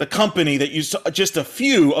 That's the company that you saw, just a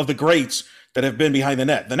few of the greats that have been behind the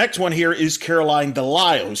net. The next one here is Caroline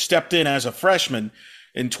Delisle, who stepped in as a freshman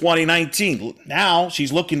in 2019. Now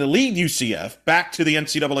she's looking to lead UCF back to the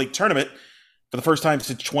NCAA tournament for the first time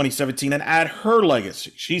since 2017 and add her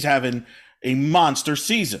legacy. She's having a monster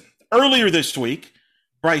season. Earlier this week,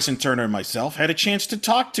 Bryson Turner and myself had a chance to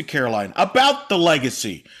talk to Caroline about the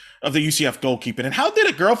legacy of the UCF goalkeeping and how did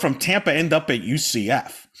a girl from Tampa end up at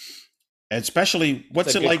UCF? And especially,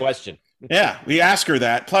 what's it like? Question. Yeah, we ask her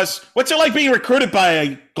that. Plus, what's it like being recruited by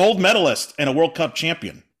a gold medalist and a World Cup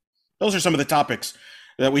champion? Those are some of the topics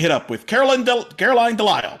that we hit up with Caroline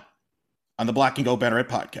Delisle on the Black and Gold Banneret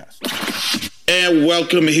Podcast. And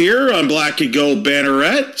welcome here on Black and Gold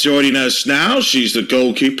Banneret. Joining us now, she's the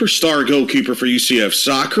goalkeeper, star goalkeeper for UCF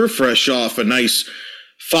soccer, fresh off a nice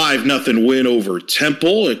 5-0 win over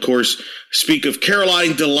Temple. Of course, speak of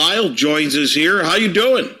Caroline Delisle joins us here. How you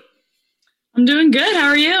doing? I'm doing good. How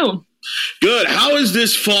are you? Good. How has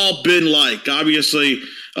this fall been like? Obviously,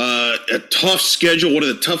 a tough schedule, one of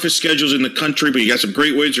the toughest schedules in the country, but you got some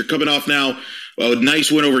great wins. You're coming off now a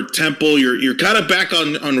nice win over Temple. You're kind of back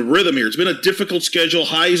on rhythm here. It's been a difficult schedule,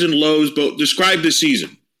 highs and lows, but describe this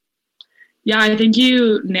season. Yeah, I think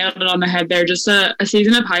you nailed it on the head there. Just a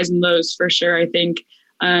season of highs and lows for sure. I think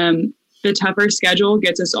the tougher schedule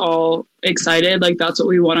gets us all excited. Like that's what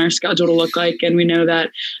we want our schedule to look like. And we know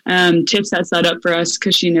that Tiff sets that up for us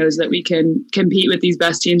because she knows that we can compete with these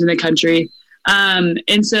best teams in the country.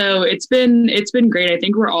 And so it's been great. I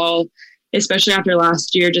think we're all, especially after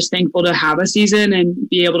last year, just thankful to have a season and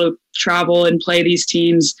be able to travel and play these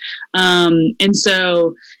teams. And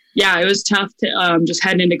so, yeah, it was tough to just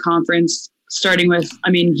heading into conference, starting with,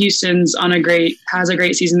 Houston's has a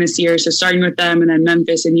great season this year. So starting with them and then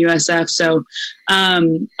Memphis and USF. So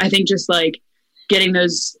I think just like getting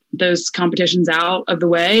those competitions out of the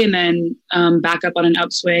way and then back up on an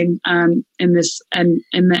upswing in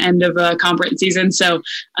the end of a conference season. So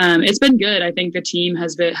it's been good. I think the team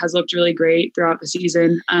has looked really great throughout the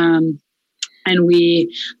season. And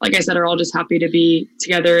we, like I said, are all just happy to be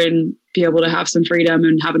together and be able to have some freedom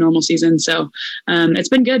and have a normal season. So it's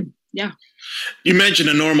been good. Yeah. You mentioned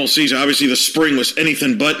a normal season. Obviously, the spring was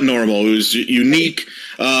anything but normal. It was unique.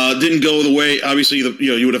 Didn't go the way, obviously,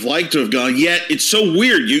 you would have liked to have gone. Yet, it's so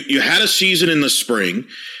weird. You had a season in the spring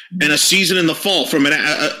and a season in the fall. From an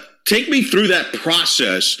take me through that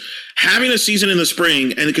process, having a season in the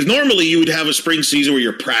spring, and because normally you would have a spring season where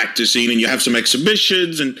you're practicing and you have some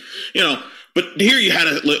exhibitions, and but here you had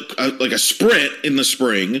a sprint in the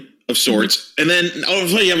spring of sorts, and then all of a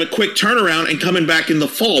sudden you have a quick turnaround and coming back in the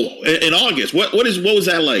fall in August. What was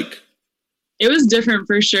that like? It was different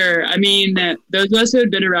for sure. I mean, those of us who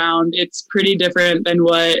had been around, it's pretty different than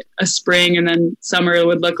what a spring and then summer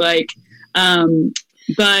would look like.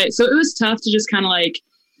 But so it was tough to just kind of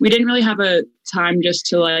we didn't really have a time just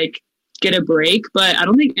to get a break, but I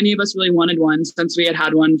don't think any of us really wanted one since we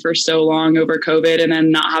had one for so long over COVID and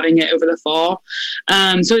then not having it over the fall.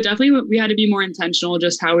 So it definitely, we had to be more intentional,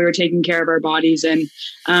 just how we were taking care of our bodies and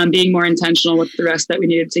being more intentional with the rest that we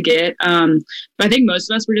needed to get. But I think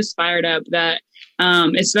most of us were just fired up that,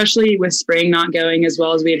 especially with spring not going as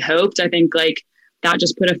well as we had hoped, I think that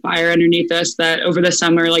just put a fire underneath us that over the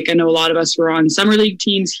summer, I know a lot of us were on summer league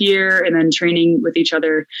teams here and then training with each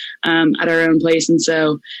other at our own place. And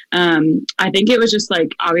so I think it was just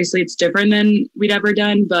obviously it's different than we'd ever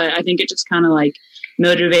done, but I think it just kind of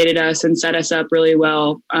motivated us and set us up really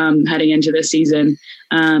well heading into this season.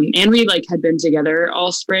 And we had been together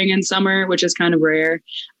all spring and summer, which is kind of rare.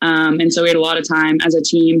 And so we had a lot of time as a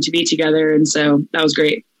team to be together. And so that was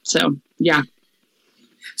great. So, yeah.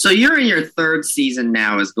 So you're in your third season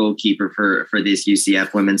now as goalkeeper for this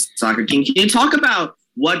UCF women's soccer team. Can you talk about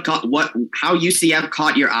how UCF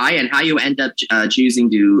caught your eye and how you end up choosing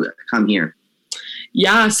to come here?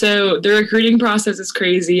 Yeah, so the recruiting process is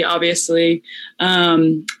crazy, obviously.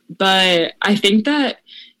 But I think that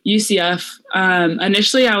UCF,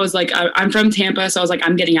 initially I was I'm from Tampa, so I was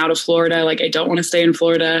I'm getting out of Florida. I don't want to stay in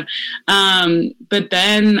Florida. But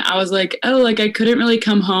then I was I couldn't really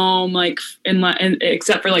come home,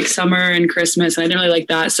 except for summer and Christmas. And I didn't really like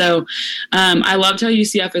that. So, I loved how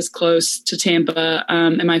UCF is close to Tampa,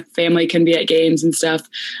 and my family can be at games and stuff.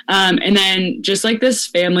 And then just this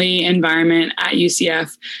family environment at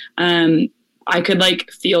UCF, I could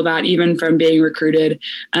feel that even from being recruited.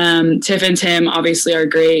 Tiff and Tim obviously are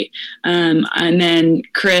great. And then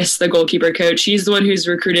Chris, the goalkeeper coach, he's the one who's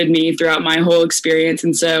recruited me throughout my whole experience.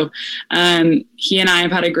 And so he and I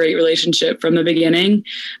have had a great relationship from the beginning.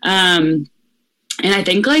 And I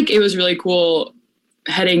think it was really cool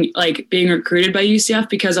being recruited by UCF,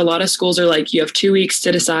 because a lot of schools are you have 2 weeks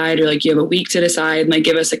to decide, or you have a week to decide and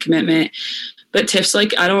give us a commitment. But Tiff's I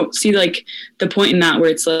don't see the point in that, where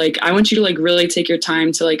it's I want you to really take your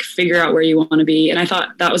time to figure out where you want to be. And I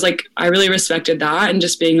thought that was I really respected that, and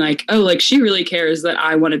just being she really cares that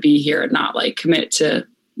I want to be here and not commit to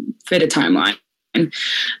fit a timeline.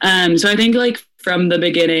 And so I think from the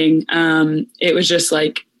beginning, it was just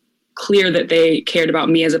clear that they cared about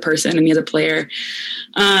me as a person and me as a player.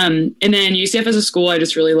 And then UCF as a school, I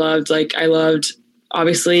just really loved. I loved.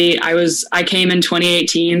 Obviously, I came in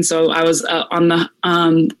 2018, so I was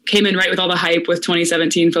came in right with all the hype with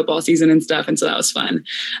 2017 football season and stuff, and so that was fun.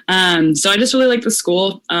 So I just really liked the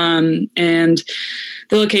school and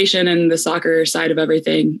the location and the soccer side of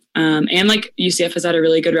everything. And UCF has had a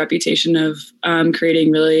really good reputation of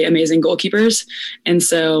creating really amazing goalkeepers, and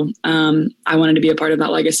so I wanted to be a part of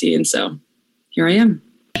that legacy, and so here I am.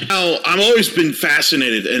 Now, I've always been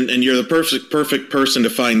fascinated, and you're the perfect person to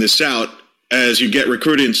find this out. As you get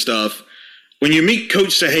recruited and stuff, when you meet Coach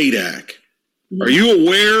Sahaydak, are you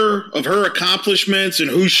aware of her accomplishments and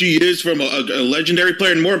who she is from a legendary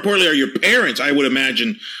player? And more importantly, are your parents, I would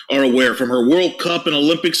imagine, are aware from her World Cup and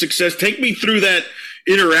Olympic success? Take me through that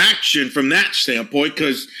interaction from that standpoint,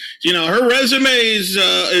 because, her resume is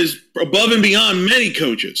above and beyond many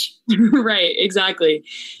coaches. Right, exactly.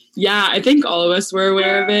 Yeah, I think all of us were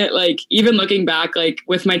aware of it. Even looking back,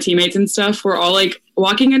 with my teammates and stuff, we're all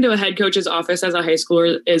walking into a head coach's office as a high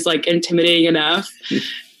schooler is intimidating enough.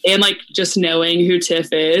 And just knowing who Tiff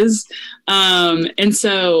is. And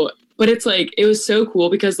so, but it's it was so cool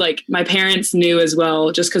because my parents knew as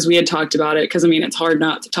well, just because we had talked about it. Cause it's hard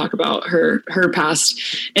not to talk about her past.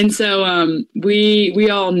 And so we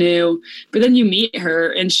all knew, but then you meet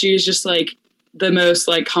her and she's just the most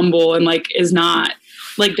humble and is not,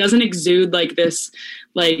 doesn't exude this,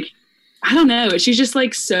 I don't know. She's just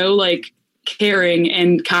so caring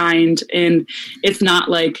and kind. And it's not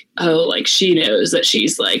she knows that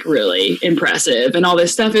she's really impressive and all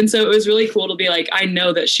this stuff. And so it was really cool to be I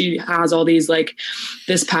know that she has all these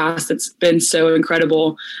this past that's been so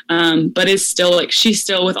incredible. But is still she's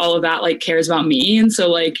still with all of that, cares about me. And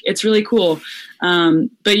so it's really cool.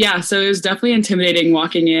 But yeah, so it was definitely intimidating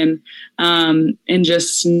walking in, and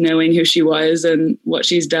just knowing who she was and what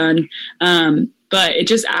she's done. But it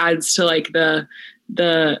just adds to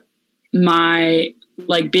my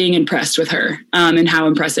like being impressed with her and how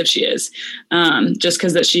impressive she is, just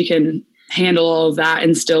because that she can handle all of that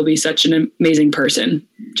and still be such an amazing person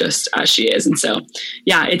just as she is. And so,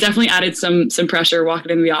 yeah, it definitely added some pressure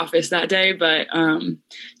walking into the office that day, but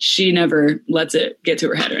she never lets it get to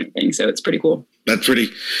her head or anything. So it's pretty cool. That's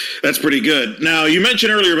pretty good. Now, you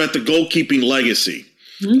mentioned earlier about the goalkeeping legacy,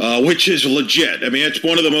 which is legit. I mean, it's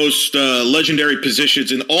one of the most legendary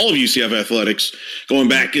positions in all of UCF athletics, going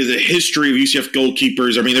back to the history of UCF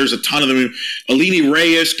goalkeepers. I mean, there's a ton of them. Alini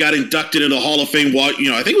Reyes got inducted into the Hall of Fame. I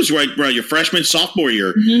think it was right around your freshman, sophomore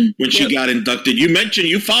year when she got inducted. You mentioned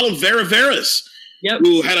you followed Vera Veras,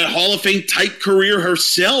 who had a Hall of Fame type career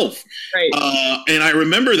herself. Right. And I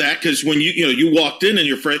remember that because when you walked in and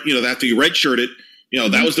your friend, after you redshirted,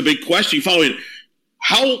 that was the big question. You followed it.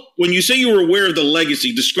 When you say you were aware of the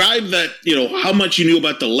legacy, describe that, how much you knew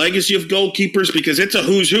about the legacy of goalkeepers, because it's a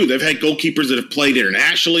who's who. They've had goalkeepers that have played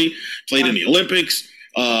internationally, played in the Olympics,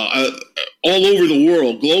 all over the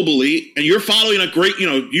world, globally, and you're following a great,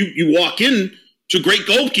 you walk in to great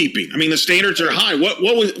goalkeeping. I mean, the standards are high.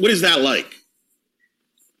 What is that like?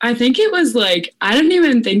 I think it was like, I didn't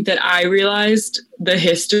even think that I realized the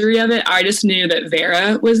history of it. I just knew that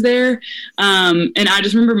Vera was there. And I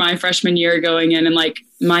just remember my freshman year going in and like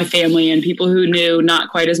my family and people who knew not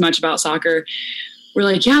quite as much about soccer were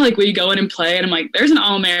like, yeah, like, will you go in and play? And I'm like, there's an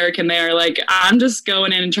All-American there. Like, I'm just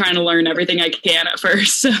going in and trying to learn everything I can at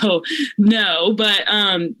first. So no, but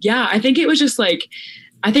yeah, I think it was just like,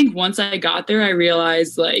 I think once I got there, I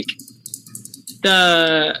realized like,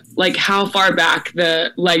 how far back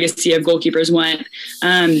the legacy of goalkeepers went.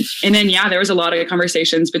 And then, yeah, there was a lot of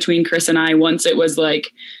conversations between Chris and I once it was like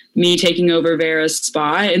me taking over Vera's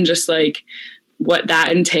spot and just like what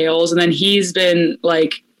that entails. And then he's been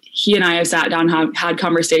like, he and I have sat down, had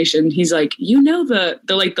conversation. He's like,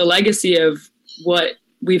 the legacy of what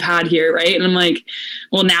we've had here. Right. And I'm like,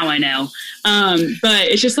 well, now I know. But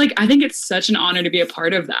it's just like, I think it's such an honor to be a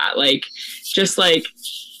part of that. Like, just like,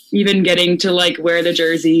 even getting to like wear the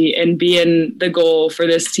jersey and be in the goal for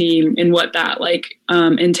this team and what that like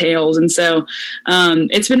entails. And so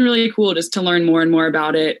it's been really cool just to learn more and more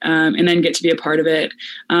about it and then get to be a part of it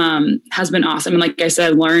has been awesome. And like I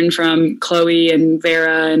said, learn from Chloe and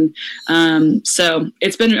Vera. And so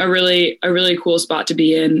it's been a really cool spot to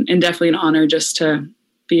be in, and definitely an honor just to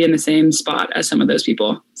be in the same spot as some of those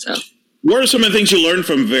people. So what are some of the things you learned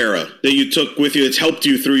from Vera that you took with you that's helped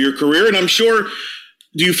you through your career? And I'm sure,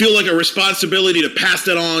 do you feel like a responsibility to pass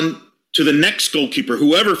that on to the next goalkeeper,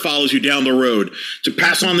 whoever follows you down the road, to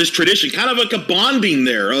pass on this tradition, kind of like a bonding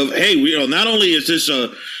there of, hey, not only is this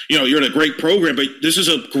you're in a great program, but this is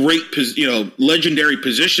a great, legendary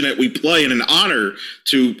position that we play, and an honor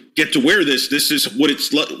to get to wear this. This is what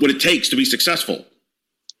it takes to be successful.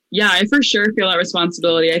 Yeah, I for sure feel that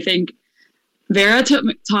responsibility. I think Vera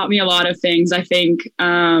taught me a lot of things. I think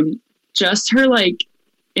just her like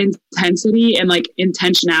intensity and like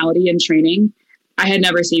intentionality in training I had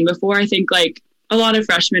never seen before. I think like a lot of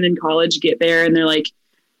freshmen in college get there and they're like,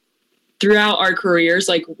 throughout our careers,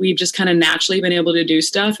 like we've just kind of naturally been able to do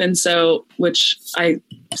stuff. And so, which I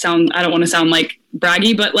don't want to sound like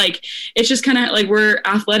braggy, but like, it's just kind of like we're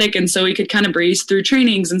athletic. And so we could kind of breeze through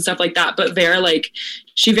trainings and stuff like that. But Vera, like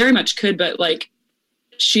she very much could, but like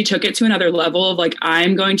she took it to another level of like,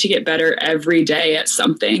 I'm going to get better every day at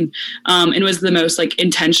something. And was the most like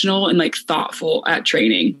intentional and like thoughtful at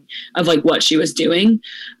training of like what she was doing.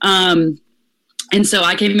 And so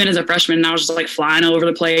I came in as a freshman and I was just like flying all over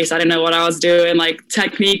the place. I didn't know what I was doing. Like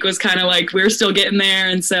technique was kind of like, we were still getting there.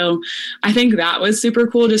 And so I think that was super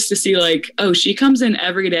cool just to see like, oh, she comes in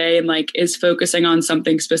every day and like is focusing on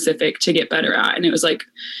something specific to get better at. And it was like,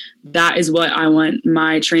 that is what I want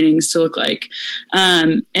my trainings to look like.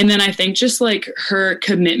 And then I think just like her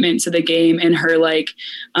commitment to the game and her like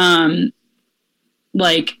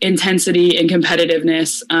intensity and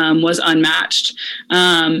competitiveness was unmatched.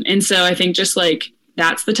 And so I think just like,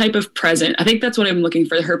 that's the type of present. I think that's what I'm looking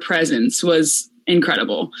for. Her presence was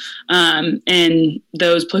incredible. And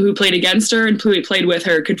those who played against her and who played with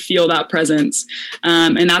her could feel that presence.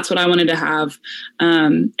 And that's what I wanted to have.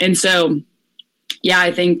 And so, yeah,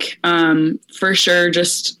 I think for sure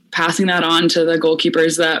just passing that on to the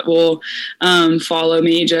goalkeepers that will follow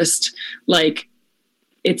me, just like,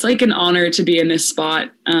 it's like an honor to be in this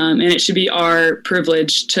spot. And it should be our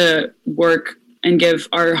privilege to work and give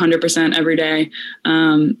our 100% every day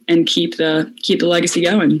and keep the legacy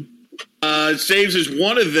going. Saves is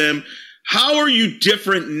one of them. How are you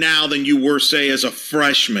different now than you were, say, as a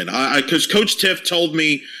freshman? Because Coach Tiff told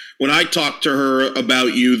me when I talked to her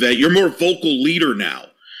about you that you're more vocal leader now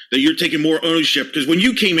that you're taking more ownership? Because when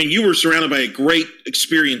you came in, you were surrounded by a great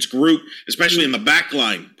experienced group, especially in the back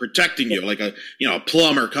line, protecting you, like a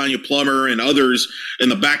Plummer, Kanye Plummer, and others in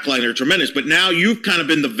the back line are tremendous. But now you've kind of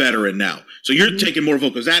been the veteran now. So you're taking more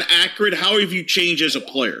vocal. Is that accurate? How have you changed as a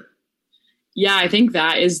player? Yeah, I think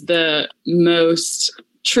that is the most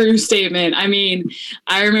true statement. I mean,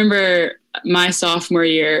 I remember my sophomore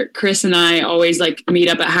year, Chris and I always like meet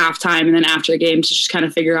up at halftime and then after a game to just kind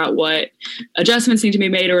of figure out what adjustments need to be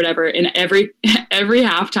made or whatever. And every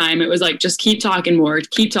halftime, it was like, just keep talking more.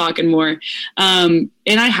 And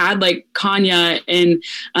I had like Kanya and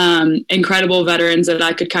incredible veterans that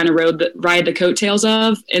I could kind of ride the coattails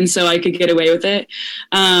of. And so I could get away with it.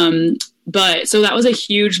 But so that was a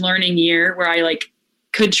huge learning year where I like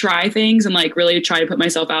could try things and like really try to put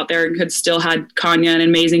myself out there and could still had Kanya an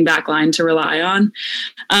amazing backline to rely on.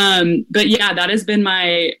 But yeah, that has been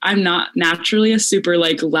I'm not naturally a super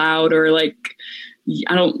like loud or like,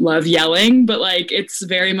 I don't love yelling, but like, it's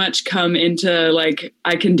very much come into like,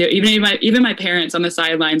 I can do, even my parents on the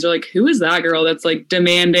sidelines are like, who is that girl that's like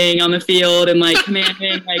demanding on the field and like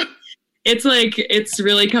commanding, it's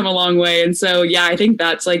really come a long way. And so, yeah, I think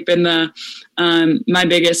that's like been my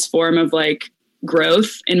biggest form of like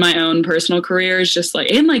growth in my own personal career is just like,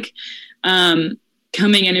 and like,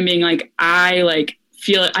 coming in and being like, I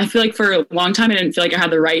feel like for a long time, I didn't feel like I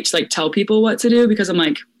had the right to like tell people what to do because I'm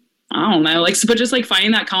like, I don't know, like, but just like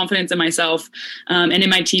finding that confidence in myself and in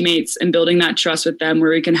my teammates and building that trust with them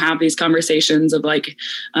where we can have these conversations of like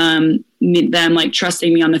them like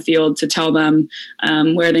trusting me on the field to tell them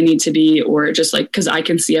where they need to be or just like, cause I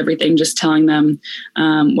can see everything, just telling them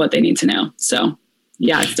what they need to know. So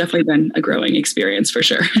yeah, it's definitely been a growing experience for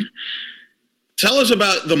sure. Tell us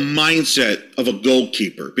about the mindset of a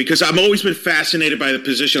goalkeeper, because I've always been fascinated by the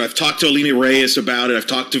position. I've talked to Aline Reyes about it. I've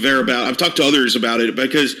talked to Vera about it. I've talked to others about it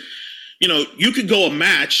because, you could go a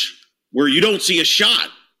match where you don't see a shot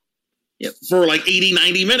for like 80,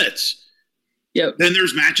 90 minutes. Yep. Then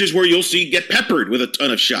there's matches where you'll get peppered with a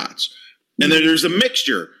ton of shots. And then there's a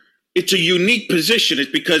mixture. It's a unique position.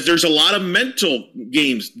 It's because there's a lot of mental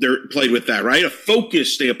games there played with that, right? A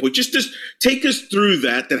focus standpoint. Just take us through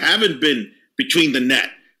that haven't been between the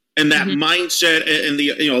net and that mindset and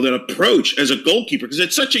the that approach as a goalkeeper, because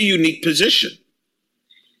it's such a unique position.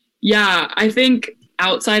 Yeah, I think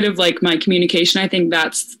outside of like my communication, I think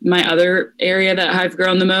that's my other area that I've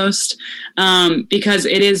grown the most because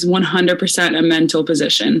it is 100% a mental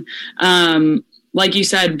position. Like you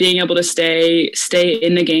said, being able to stay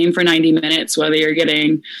in the game for 90 minutes, whether you're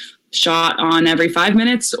getting shot on every 5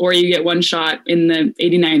 minutes or you get one shot in the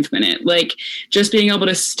 89th minute, like just being able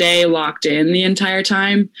to stay locked in the entire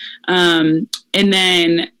time. And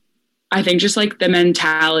then I think just like the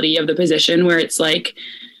mentality of the position where it's like,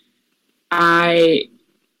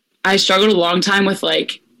 I struggled a long time with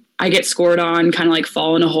like, I get scored on, kind of like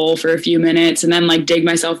fall in a hole for a few minutes and then like dig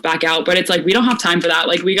myself back out. But it's like, we don't have time for that.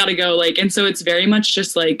 Like we got to go and so it's very much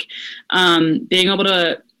just like being able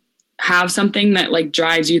to have something that like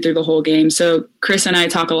drives you through the whole game. So Chris and I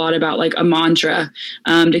talk a lot about like a mantra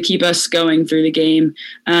to keep us going through the game.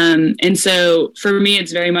 And so for me,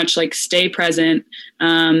 it's very much like stay present.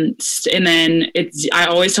 And then I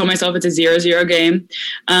always tell myself it's a 0-0 game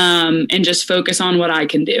and just focus on what I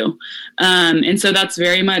can do. And so that's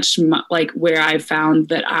very much like where I've found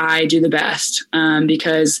that I do the best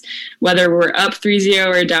because whether we're up 3-0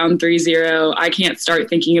 or down 3-0, I can't start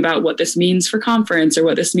thinking about what this means for conference or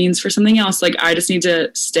what this means for something else. Like I just need to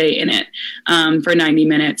stay in it for 90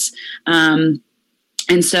 minutes.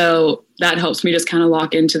 And so that helps me just kind of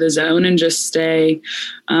lock into the zone and just stay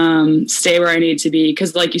where I need to be.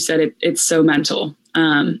 Cause like you said, it's so mental.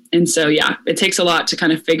 And so, yeah, it takes a lot to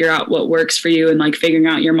kind of figure out what works for you and like figuring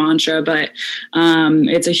out your mantra, but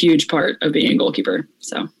it's a huge part of being a goalkeeper.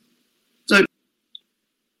 So but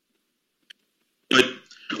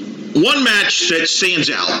one match that stands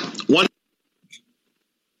out,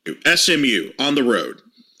 SMU on the road,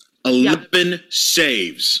 11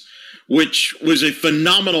 saves, which was a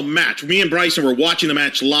phenomenal match. Me and Bryson were watching the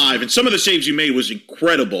match live, and some of the saves you made was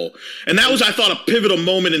incredible. And that was, I thought, a pivotal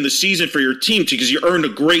moment in the season for your team because you earned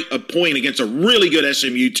a point against a really good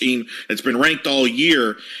SMU team that's been ranked all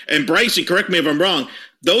year. And Bryson, correct me if I'm wrong,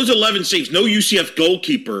 those 11 saves, no UCF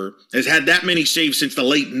goalkeeper has had that many saves since the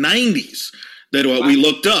late 90s. That we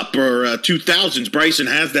looked up, or 2000s. Bryson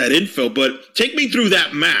has that info, but take me through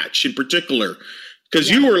that match in particular, because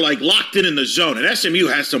you were like locked in the zone, and SMU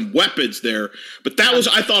has some weapons there. But that was,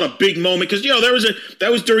 I thought, a big moment because that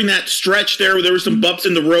was during that stretch there where there were some bumps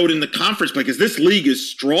in the road in the conference because this league is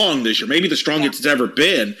strong this year, maybe the strongest it's ever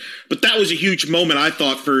been. But that was a huge moment, I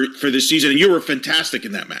thought, for this season, and you were fantastic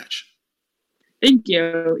in that match. Thank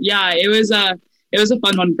you. Yeah, it was a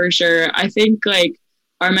fun one for sure. I think like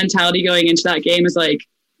our mentality going into that game is like,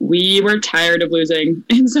 we were tired of losing.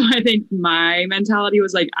 And so I think my mentality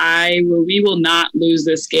was like, we will not lose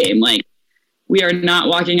this game. Like, we are not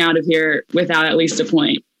walking out of here without at least a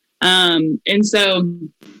point. And so,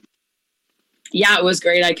 yeah, it was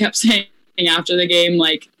great. I kept saying after the game,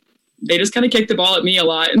 like, they just kind of kicked the ball at me a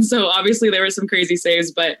lot. And so obviously there were some crazy saves,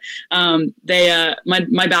 but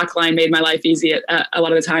my back line made my life easy a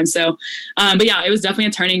lot of the time. So, but yeah, it was definitely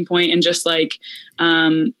a turning point and just like,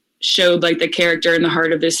 showed like the character and the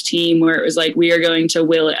heart of this team where it was like, we are going to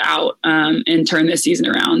will it out, and turn this season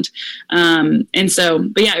around. And so,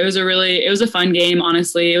 but yeah, it was a fun game.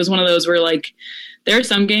 Honestly, it was one of those where like, there are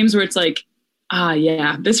some games where it's like,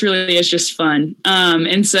 yeah, this really is just fun.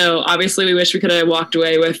 And so obviously we wish we could have walked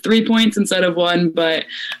away with 3 points instead of 1, but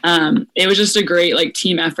it was just a great like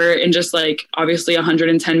team effort and just like obviously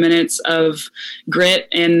 110 minutes of grit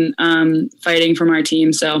and fighting from our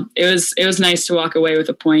team. So it was nice to walk away with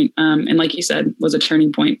a point. And like you said, was a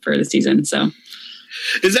turning point for the season. So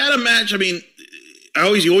is that a match? I mean,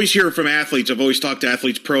 you always hear from athletes. I've always talked to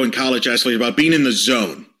athletes, pro and college athletes, about being in the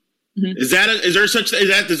zone. Mm-hmm. Does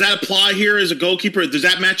that apply here as a goalkeeper? Does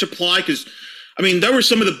that match apply? Because I mean, there were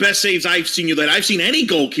some of the best saves I've seen any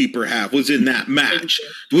goalkeeper have was in that match.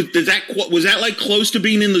 Was that like close to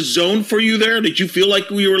being in the zone for you there? Did you feel like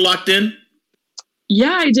we were locked in?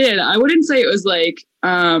 Yeah, I did. I wouldn't say it was like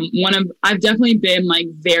I've definitely been like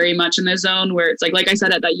very much in the zone where it's like I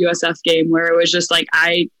said at that USF game where it was just like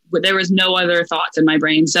there was no other thoughts in my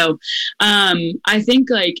brain. So I think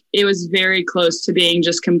like it was very close to being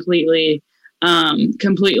just completely in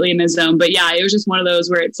the zone. But yeah, it was just one of those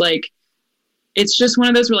where it's just one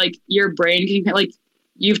of those where like your brain can like,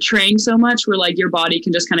 you've trained so much where like your body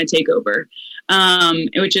can just kind of take over,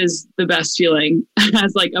 which is the best feeling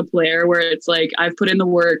as like a player where it's like I've put in the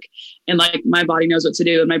work and like my body knows what to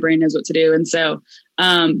do and my brain knows what to do. And so,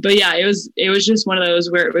 but yeah, it was just one of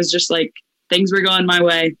those where it was just like things were going my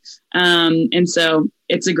way. And so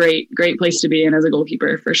it's a great place to be in as a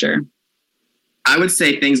goalkeeper for sure. I would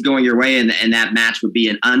say things going your way in that match would be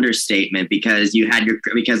an understatement because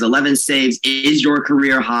because 11 saves is your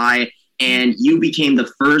career high. And you became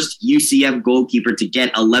the first UCF goalkeeper to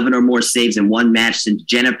get 11 or more saves in one match since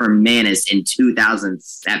Jennifer Manis in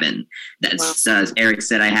 2007. That's wow. Eric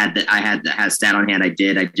said I had a stat on hand. I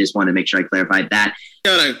did. I just want to make sure I clarified that.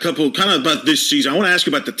 Got a couple kind of about this season. I want to ask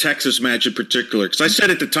you about the Texas match in particular because I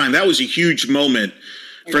said at the time that was a huge moment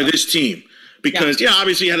for this team because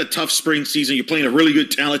obviously you had a tough spring season. You're playing a really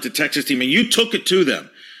good talented Texas team, and you took it to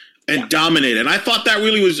them. And dominated. And I thought that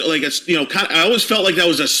really was like I always felt like that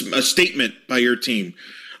was a statement by your team,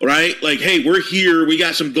 right? Like, hey, we're here. We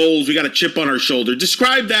got some goals. We got a chip on our shoulder.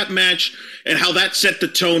 Describe that match and how that set the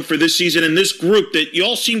tone for this season and this group that you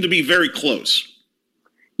all seem to be very close.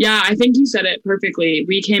 Yeah, I think you said it perfectly.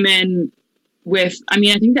 We came in with, I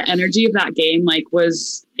think the energy of that game, like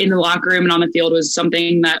was in the locker room and on the field was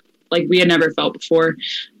something that like we had never felt before.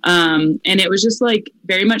 And it was just like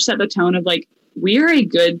very much set the tone of like, we are a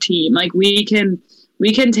good team. Like we can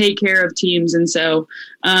take care of teams. And so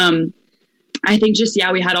I think just,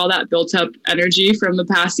 we had all that built up energy from the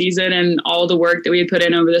past season and all the work that we had put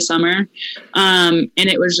in over the summer. And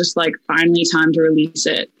it was just like finally time to release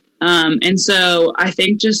it. And so I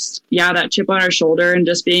think just, that chip on our shoulder and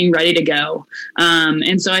just being ready to go.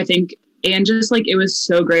 And so I think, and just like, it was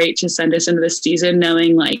so great to send us into this season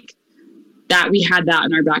knowing like that we had that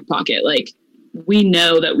in our back pocket. Like, we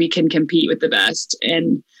know that we can compete with the best.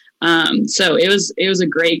 And so it was a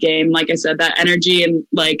great game. Like I said, that energy and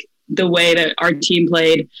like the way that our team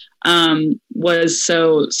played was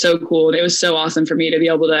so cool. And it was so awesome for me to be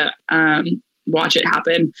able to watch it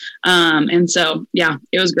happen. And so,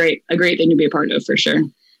 it was great. A great thing to be a part of for sure.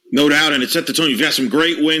 No doubt. And it set the tone. You've got some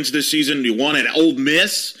great wins this season. You won at Ole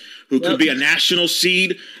Miss, who could be a national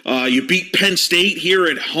seed. You beat Penn State here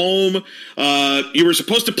at home. You were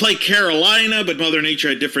supposed to play Carolina, but Mother Nature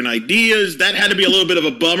had different ideas. That had to be a little bit of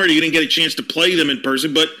a bummer. You didn't get a chance to play them in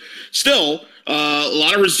person, but still a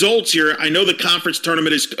lot of results here. I know the conference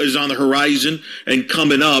tournament is on the horizon and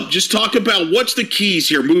coming up. Just talk about what's the keys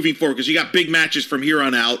here moving forward, because you got big matches from here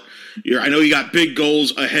on out. I know you got big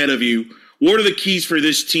goals ahead of you. What are the keys for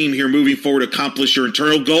this team here moving forward to accomplish your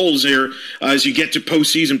internal goals here as you get to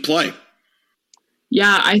postseason play?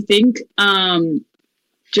 Yeah, I think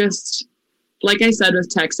just like I said with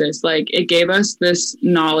Texas, like it gave us this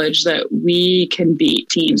knowledge that we can beat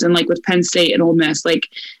teams, and like with Penn State and Ole Miss, like,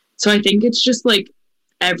 so I think it's just like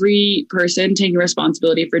every person taking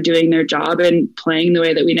responsibility for doing their job and playing the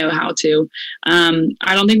way that we know how to.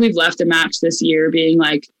 I don't think we've left a match this year being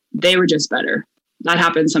like, they were just better. that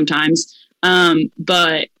happens sometimes.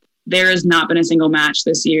 But there has not been a single match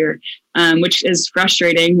this year, which is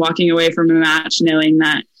frustrating, walking away from a match knowing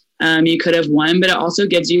that you could have won, but it also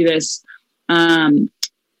gives you this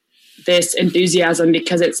this enthusiasm,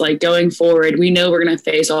 because it's like, going forward, we know we're going to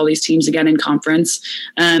face all these teams again in conference.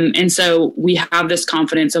 And so we have this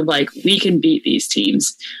confidence of like, we can beat these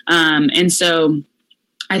teams. And so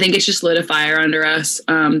I think it's just lit a fire under us,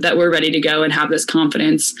 that we're ready to go and have this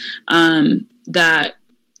confidence, that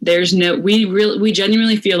we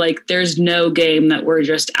genuinely feel like there's no game that we're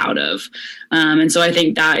just out of. And so I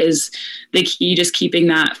think that is the key, just keeping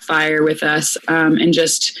that fire with us, and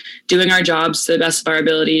just doing our jobs to the best of our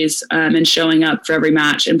abilities, and showing up for every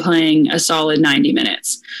match and playing a solid 90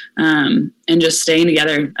 minutes, and just staying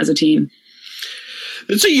together as a team.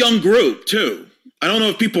 It's a young group too. I don't know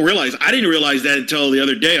if people realize. I didn't realize that until the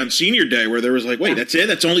other day on senior day, where there was like, wait, that's it?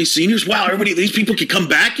 That's only seniors? Wow, these people can come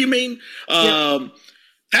back, you mean?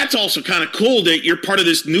 That's also kind of cool that you're part of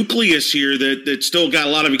this nucleus here that still got a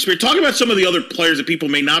lot of experience. Talk about some of the other players that people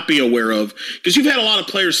may not be aware of, because you've had a lot of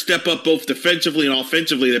players step up both defensively and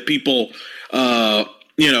offensively that people, have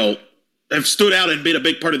stood out and been a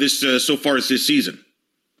big part of this so far as this season.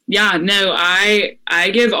 Yeah, no, I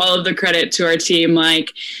give all of the credit to our team.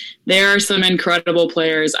 Like, there are some incredible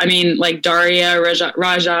players. I mean, like Daria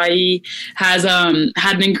Rajai has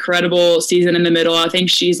had an incredible season in the middle. I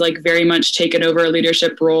think she's like very much taken over a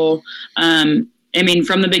leadership role. I mean,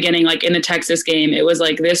 from the beginning, like in the Texas game, it was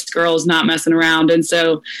like, this girl's not messing around. And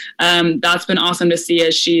so that's been awesome to see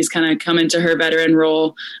as she's kind of come into her veteran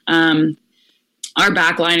role. Our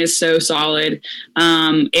back line is so solid.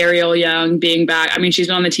 Ariel Young being back. I mean, she's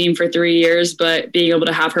been on the team for 3 years, but being able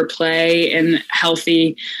to have her play and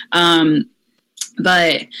healthy. And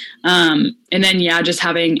then, just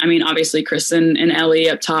having, I mean, obviously Kristen and Ellie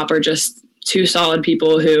up top are just two solid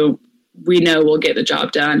people who we know will get the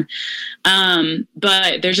job done.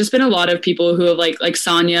 But there's just been a lot of people who have like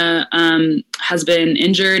Sonia has been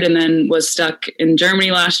injured and then was stuck in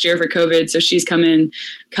Germany last year for COVID. So she's come in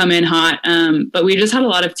hot. But we just had a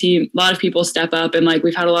lot of people step up, and like,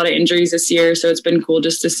 we've had a lot of injuries this year. So it's been cool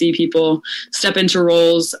just to see people step into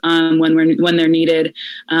roles when they're needed,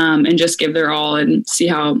 and just give their all and see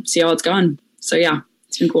how it's gone. So yeah,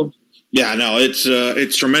 it's been cool. Yeah, no,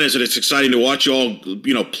 it's tremendous, and it's exciting to watch you all,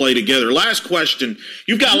 play together. Last question.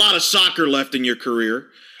 You've got a lot of soccer left in your career,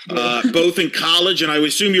 both in college, and I would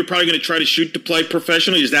assume you're probably going to try to shoot to play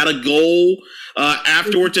professionally. Is that a goal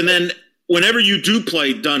afterwards? And then whenever you do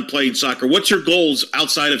done playing soccer, what's your goals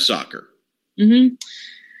outside of soccer? Mm-hmm.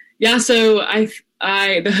 Yeah, so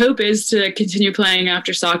the hope is to continue playing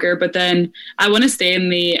after soccer, but then I want to stay in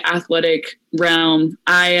the athletic realm.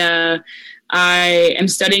 I am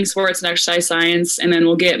studying sports and exercise science, and then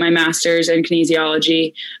we'll get my master's in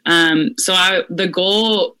kinesiology. So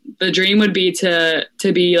the dream would be to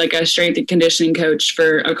be like a strength and conditioning coach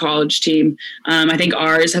for a college team. I think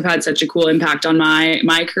ours have had such a cool impact on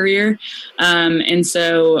my career. And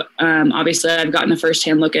so obviously I've gotten a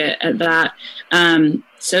firsthand look at that. And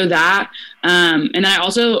then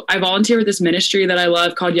I volunteer with this ministry that I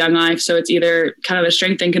love called Young Life. So it's either kind of the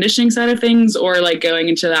strength and conditioning side of things, or like going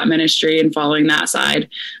into that ministry and following that side.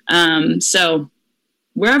 So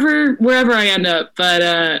wherever I end up,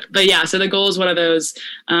 but yeah, so the goal is one of those.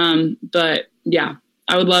 But yeah,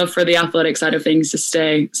 I would love for the athletic side of things to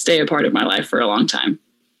stay a part of my life for a long time.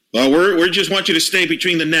 Well, we just want you to stay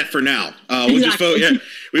between the net for now. We'll exactly.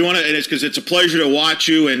 We want to, and it's because it's a pleasure to watch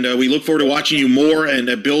you, and we look forward to watching you more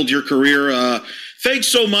and build your career. Thanks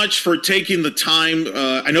so much for taking the time.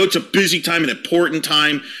 I know it's a busy time, an important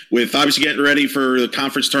time, with obviously getting ready for the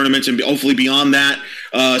conference tournaments and hopefully beyond that.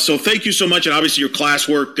 So thank you so much, and obviously your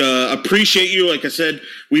classwork. Appreciate you. Like I said,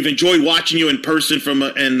 we've enjoyed watching you in person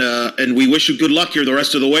and we wish you good luck here the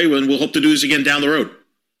rest of the way, and we'll hope to do this again down the road.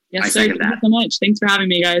 Yes, sir. Thank you so much. Thanks for having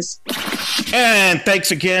me, guys. And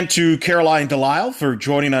thanks again to Caroline Delisle for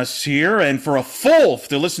joining us here. And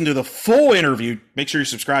to listen to the full interview, make sure you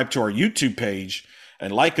subscribe to our YouTube page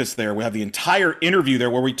and like us there. We have the entire interview there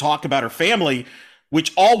where we talk about her family,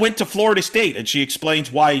 which all went to Florida State, and she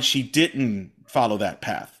explains why she didn't follow that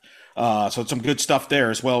path. So some good stuff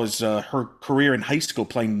there, as well as her career in high school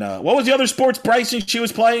playing. What was the other sports, Bryson, she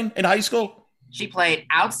was playing in high school? She played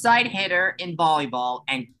outside hitter in volleyball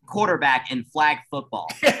and quarterback in flag football.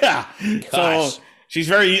 Yeah. Gosh. So she's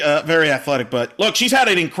very, very athletic. But look, she's had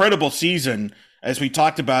an incredible season, as we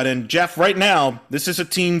talked about. And Jeff, right now, this is a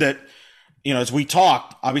team that, as we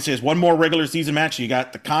talked, obviously has one more regular season match. You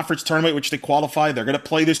got the conference tournament, which they qualified. They're going to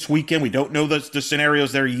play this weekend. We don't know the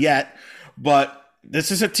scenarios there yet. But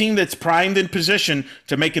this is a team that's primed in position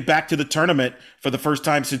to make it back to the tournament for the first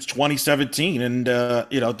time since 2017. And,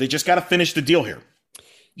 they just got to finish the deal here.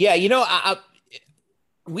 Yeah,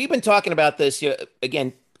 we've been talking about this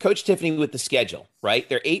again. Coach Tiffany with the schedule, right?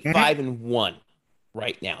 They're 8-5-1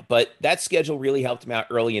 right now, but that schedule really helped them out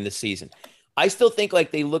early in the season. I still think like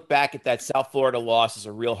they look back at that South Florida loss as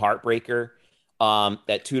a real heartbreaker.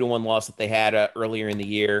 That 2-1 loss that they had earlier in the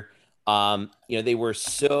year. They were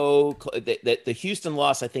so that the Houston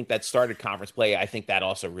loss. I think that started conference play. I think that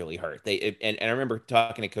also really hurt. And I remember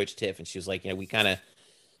talking to Coach Tiff, and she was like, we kind of,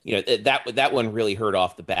 that one really hurt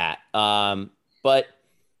off the bat. But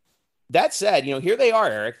that said, here they are,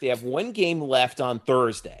 Eric. They have one game left on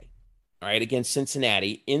Thursday, all right, against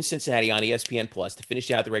Cincinnati, in Cincinnati on ESPN Plus to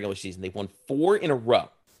finish out the regular season. They've won 4 in a row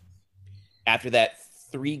after that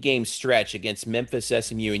 3-game stretch against Memphis,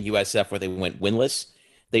 SMU, and USF where they went winless.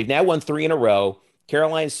 They've now won 3 in a row.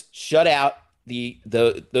 Carolina's shut out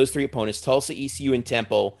those 3 opponents, Tulsa, ECU, and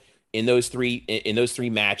Temple in those three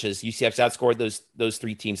matches. UCF's outscored those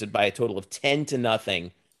 3 teams by a total of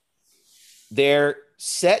 10-0. They're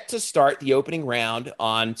set to start the opening round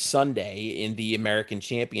on Sunday in the American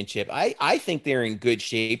Championship. I think they're in good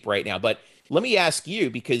shape right now. But let me ask you,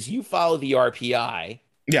 because you follow the RPI.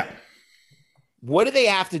 Yeah. What do they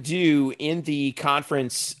have to do in the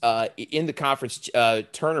conference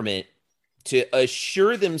tournament to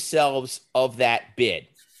assure themselves of that bid?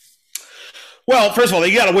 Well, first of all,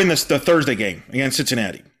 they got to win the Thursday game against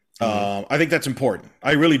Cincinnati. I think that's important.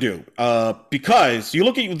 I really do. Because you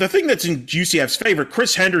look at the thing that's in UCF's favor,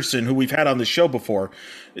 Chris Henderson, who we've had on the show before,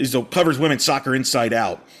 covers women's soccer inside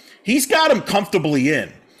out. He's got them comfortably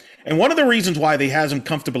in. And one of the reasons why they has them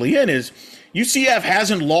comfortably in is UCF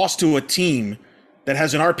hasn't lost to a team that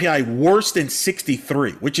has an RPI worse than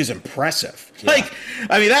 63, which is impressive. Yeah.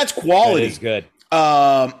 That's quality. That is good.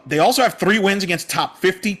 They also have 3 wins against top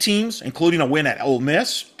 50 teams, including a win at Ole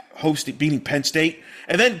Miss, beating Penn State.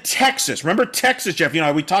 And then Texas. Remember Texas, Jeff?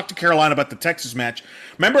 We talked to Carolina about the Texas match.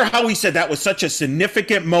 Remember how we said that was such a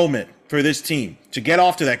significant moment for this team to get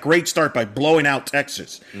off to that great start by blowing out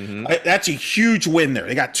Texas. Mm-hmm. That's a huge win there.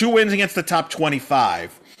 They got 2 wins against the top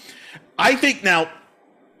 25. I think now,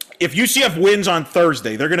 if UCF wins on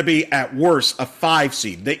Thursday, they're going to be at worst a 5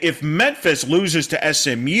 seed. If Memphis loses to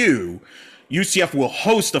SMU, UCF will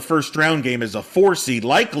host the first round game as a 4 seed,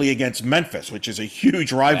 likely against Memphis, which is a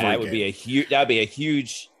huge rivalry. That would be a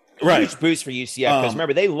huge boost for UCF. Because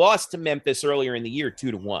remember, they lost to Memphis earlier in the year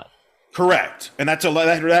 2-1. Correct, and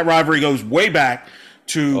that rivalry goes way back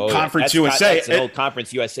to Conference USA. That's an old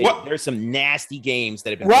Conference USA. There's some nasty games that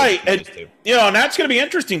have been and that's going to be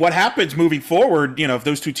interesting. What happens moving forward? If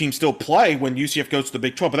those 2 teams still play when UCF goes to the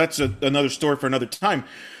Big 12, but that's another story for another time.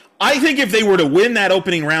 I think if they were to win that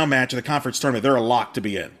opening round match of the conference tournament, they're a lock to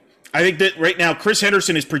be in. I think that right now Chris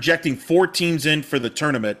Henderson is projecting 4 teams in for the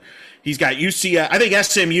tournament. He's got UCF. I think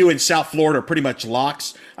SMU and South Florida are pretty much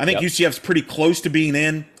locks. I think UCF's pretty close to being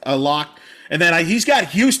in a lock. And then he's got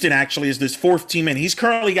Houston actually as this 4th team in. He's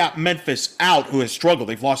currently got Memphis out, who has struggled.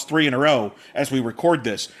 They've lost 3 in a row as we record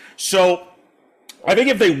this. So I think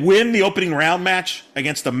if they win the opening round match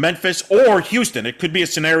against the Memphis or Houston, it could be a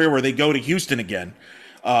scenario where they go to Houston again.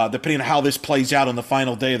 Depending on how this plays out on the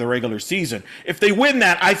final day of the regular season. If they win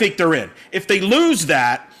that, I think they're in. If they lose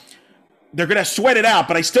that, they're going to sweat it out.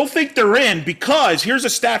 But I still think they're in because here's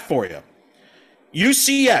a stat for you.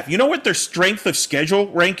 UCF, you know what their strength of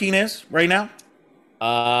schedule ranking is right now?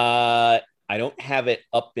 I don't have it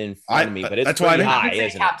up in front of me, but it's pretty high,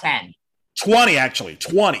 isn't top it? 10. 20, actually.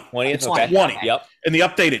 20. 20, okay. 20. Yep. And the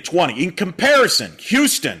updated 20. In comparison,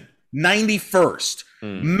 Houston, 91st.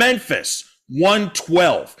 Memphis,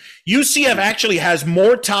 112. UCF actually has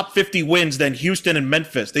more top 50 wins than Houston and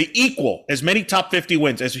Memphis. They equal as many top 50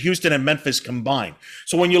 wins as Houston and Memphis combined.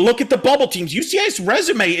 So when you look at the bubble teams, UCF's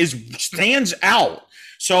resume stands out.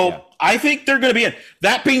 So I think they're going to be in.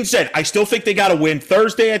 That being said, I still think they got to win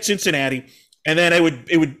Thursday at Cincinnati, and then it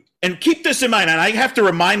would and keep this in mind. And I have to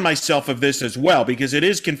remind myself of this as well because it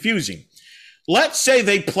is confusing. Let's say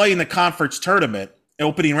they play in the conference tournament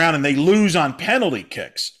opening round and they lose on penalty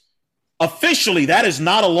kicks. Officially, that is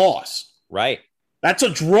not a loss. Right. That's a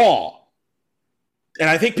draw. And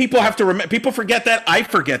I think people have to remember, people forget that. I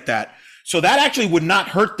forget that. So that actually would not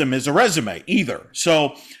hurt them as a resume either.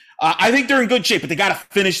 So I think they're in good shape, but they got to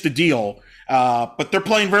finish the deal. But they're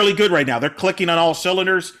playing really good right now. They're clicking on all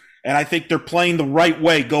cylinders. And I think they're playing the right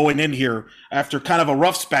way going in here after kind of a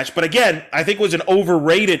rough stretch. But again, I think it was an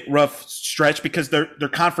overrated rough stretch because their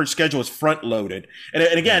conference schedule is front loaded. And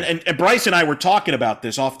again, and Bryce and I were talking about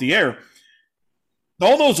this off the air.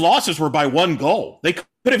 All those losses were by 1 goal. They could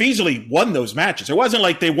could have easily won those matches. It wasn't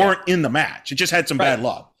like they weren't in the match. It just had some bad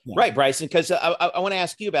luck. Yeah. Right, Bryson, because I want to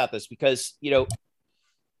ask you about this because, the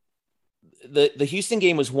Houston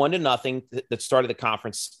game was 1-0 that started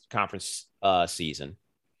the conference season.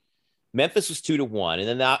 Memphis was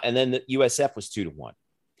 2-1, and then the USF was 2-1.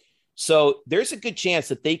 So there's a good chance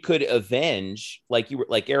that they could avenge, like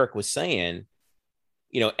Eric was saying,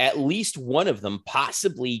 at least one of them,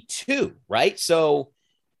 possibly two, right? So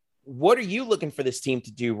what are you looking for this team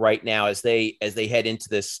to do right now as they head into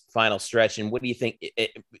this final stretch? And what do you think,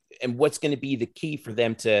 and what's going to be the key for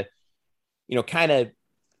them to, kind of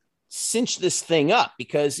cinch this thing up?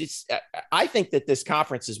 Because I think that this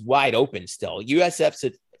conference is wide open still. USF's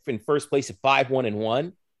in first place at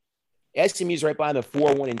 5-1-1. SMU's right behind the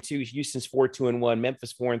 4-1-2. Houston's 4-2-1.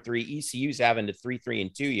 Memphis 4-3. ECU's having the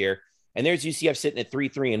 3-3-2 year, and there's UCF sitting at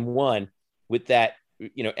 3-3-1 with that,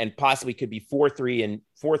 and possibly could be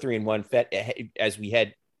 4-3-1 as we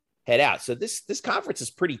head out. So this conference is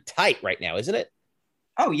pretty tight right now, isn't it?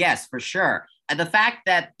 Oh yes, for sure. And the fact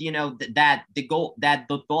that that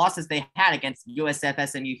the losses they had against USF,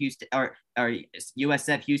 SMU, Houston, or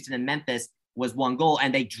USF, Houston, and Memphis was 1 goal,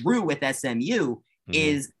 and they drew with SMU.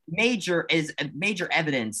 Is major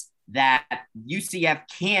evidence that UCF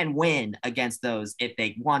can win against those if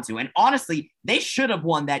they want to. And honestly, they should have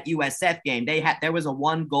won that USF game. There was a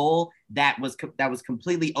 1 goal that was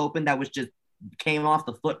completely open, that was just came off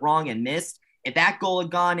the foot wrong and missed. If that goal had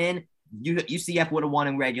gone in, UCF would have won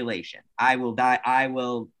in regulation. I will die. I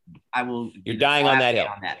will. You're dying on that hill.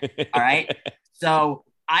 All right. So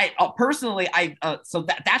I personally, so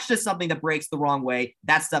that's just something that breaks the wrong way.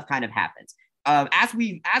 That stuff kind of happens. As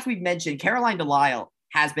we've mentioned, Caroline Delisle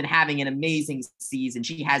has been having an amazing season.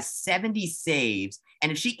 She has 70 saves,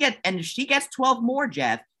 and if she gets 12 more,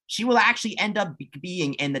 Jeff, she will actually end up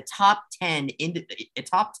being in the top 10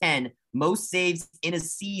 most saves in a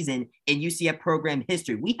season in UCF program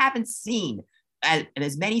history. We haven't seen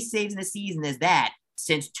as many saves in a season as that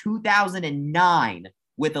since 2009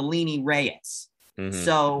 with Alini Reyes. Mm-hmm.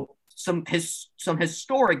 So some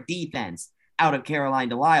historic defense out of Caroline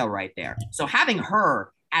Delisle right there. So having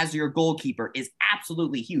her as your goalkeeper is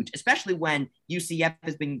absolutely huge, especially when UCF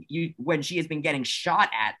when she has been getting shot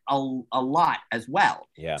at a lot as well.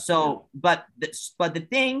 Yeah. So, but the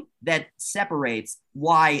thing that separates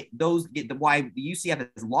why the UCF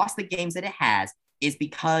has lost the games that it has is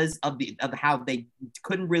because of how they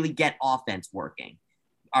couldn't really get offense working.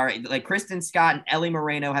 All right, like Kristen Scott and Ellie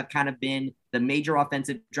Moreno have kind of been the major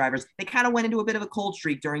offensive drivers. They kind of went into a bit of a cold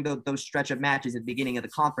streak during those stretch of matches at the beginning of the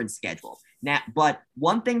conference schedule. Now, but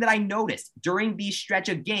one thing that I noticed during these stretch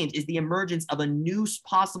of games is the emergence of a new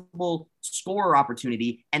possible scorer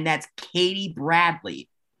opportunity, and that's Katie Bradley.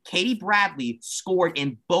 Katie Bradley scored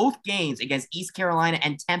in both games against East Carolina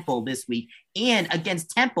and Temple this week, and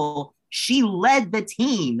against Temple, she led the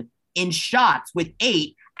team in shots with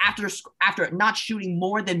 8 after not shooting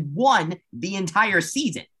more than 1 the entire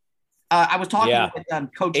season. I was talking with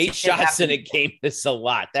Coach 8 shots in a game is a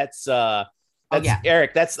lot. That's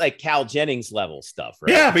Eric, that's like Cal Jennings level stuff,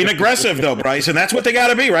 right? Yeah, being aggressive though, Bryson. That's what they got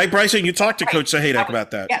to be, right, Bryson? You talked to Coach Sahaydak about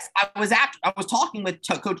that. Yes, I was talking with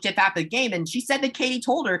Coach Tiff after the game, and she said that Katie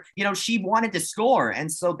told her, she wanted to score,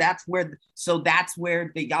 and so that's where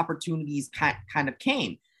the opportunities kind of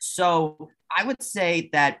came. So I would say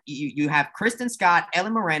that you have Kristen Scott, Ellie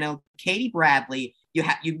Moreno, Katie Bradley. You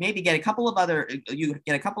maybe get a couple of other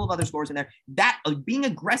scores in there. That being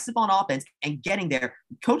aggressive on offense and getting there.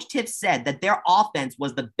 Coach Tiff said that their offense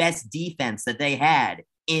was the best defense that they had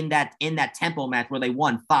in that Temple match where they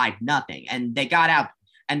won 5-0, and they got out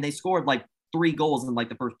and they scored like 3 goals in like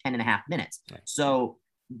the first 10.5 minutes. Right. So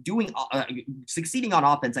succeeding on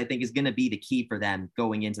offense, I think, is going to be the key for them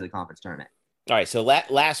going into the conference tournament. All right, so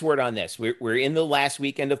last word on this. We're in the last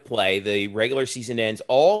weekend of play. The regular season ends.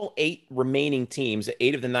 All 8 remaining teams,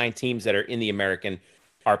 8 of the 9 teams that are in the American,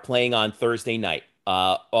 are playing on Thursday night,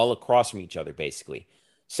 all across from each other, basically.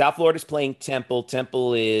 South Florida's playing Temple.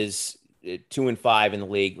 Temple is 2-5 in the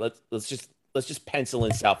league. Let's just pencil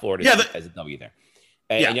in South Florida as a W there.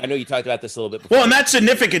 And I know you talked about this a little bit before. Well, and that's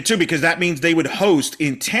significant too, because that means they would host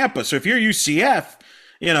in Tampa. So if you're UCF,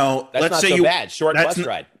 that's let's not say so bad. Short bus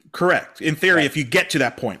ride. Correct. In theory, if you get to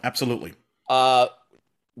that point, absolutely.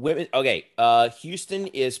 Women. Okay. Houston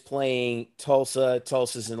is playing Tulsa.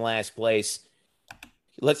 Tulsa's in last place.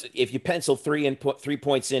 If you pencil 3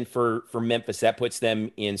 points in for Memphis, that puts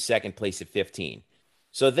them in second place at 15.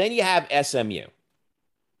 So then you have SMU.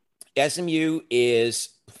 SMU is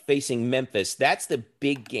facing Memphis. That's the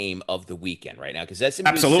big game of the weekend right now, because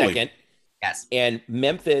SMU is second. Yes. And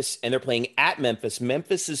Memphis, and they're playing at Memphis.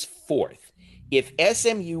 Memphis is 4th. If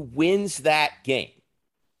SMU wins that game,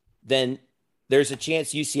 then there's a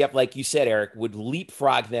chance UCF, like you said, Eric, would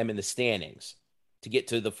leapfrog them in the standings to get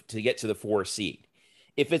to the 4 seed.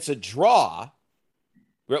 If it's a draw,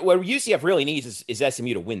 what UCF really needs is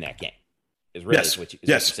SMU to win that game. Is really what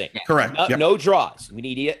you're saying. Correct. No draws. We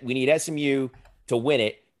need SMU to win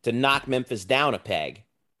it to knock Memphis down a peg,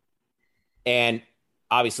 and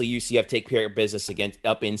obviously UCF take care of business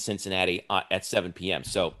up in Cincinnati at 7 p.m.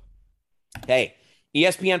 So, hey,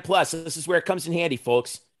 ESPN Plus, this is where it comes in handy,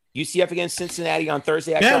 folks. UCF against Cincinnati on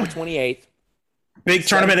Thursday, October 28th. Big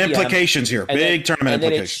tournament implications here. Big tournament implications.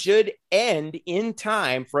 And then it should end in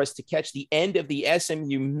time for us to catch the end of the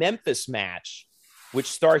SMU Memphis match, which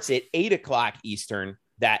starts at 8 o'clock Eastern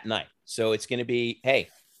that night. So it's going to be, hey,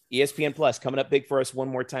 ESPN Plus coming up big for us one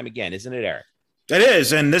more time again, isn't it, Eric? It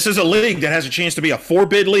is, and this is a league that has a chance to be a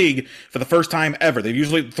 4-bid league for the first time ever. They've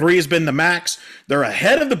usually 3 has been the max. They're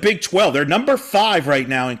ahead of the Big 12. They're number 5 right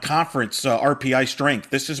now in conference RPI strength.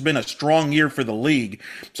 This has been a strong year for the league.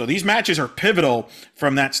 So these matches are pivotal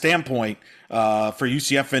from that standpoint for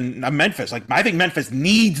UCF and Memphis. Like, I think Memphis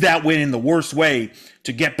needs that win in the worst way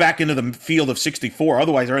to get back into the field of 64.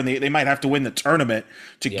 Otherwise, they might have to win the tournament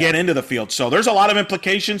to get into the field. So there's a lot of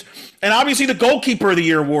implications. And obviously the Goalkeeper of the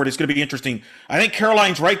Year award is going to be interesting. I think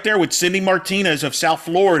Caroline's right there with Cindy Martinez of South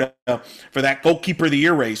Florida for that Goalkeeper of the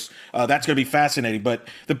Year race. That's going to be fascinating. But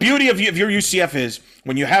the beauty of your UCF is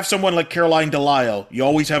when you have someone like Caroline Delisle, you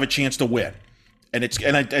always have a chance to win. And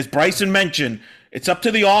as Bryson mentioned, it's up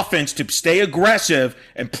to the offense to stay aggressive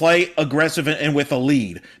and play aggressive and with a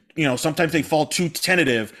lead. You know, sometimes they fall too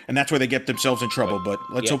tentative, and that's where they get themselves in trouble. But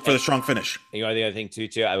let's hope for the strong finish. You know, the other thing, too,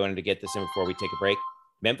 I wanted to get this in before we take a break.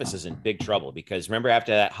 Memphis is in big trouble because remember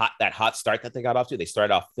after that hot start that they got off to, they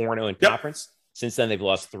started off 4-0 in conference. Since then, they've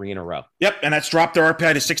lost 3 in a row. Yep, and that's dropped their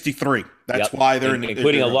RPI to 63. That's why they're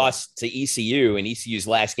including a loss to ECU in ECU's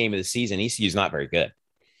last game of the season. ECU's not very good.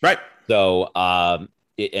 Right. So,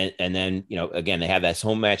 and then, you know, again, they have that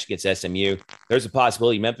home match against SMU. There's a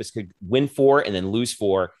possibility Memphis could win 4 and then lose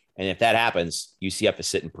 4. And if that happens, UCF is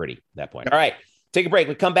sitting pretty at that point. All right, take a break.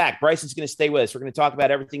 We come back. Bryson's going to stay with us. We're going to talk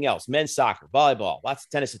about everything else. Men's soccer, volleyball, lots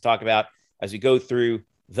of tennis to talk about as we go through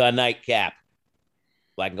the nightcap.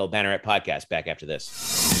 Black and Gold Banneret podcast back after this.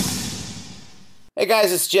 Hey,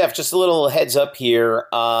 guys, it's Jeff. Just a little heads up here.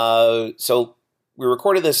 So we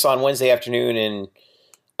recorded this on Wednesday afternoon, and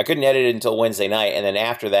I couldn't edit it until Wednesday night. And then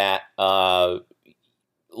after that, a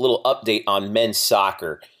little update on men's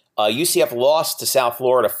soccer. UCF lost to South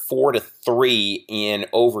Florida 4-3 in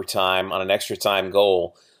overtime on an extra time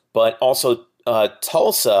goal. But also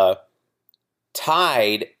Tulsa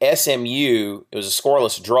tied SMU. It was a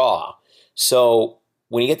scoreless draw. So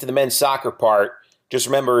when you get to the men's soccer part, just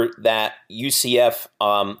remember that UCF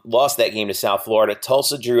lost that game to South Florida.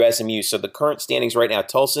 Tulsa drew SMU. So the current standings right now,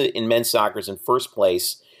 Tulsa in men's soccer is in first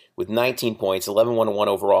place with 19 points, 11-1-1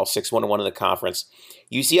 overall, 6-1-1 in the conference.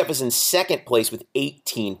 UCF is in second place with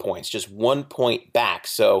 18 points, just 1 point back.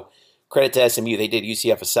 So credit to SMU. They did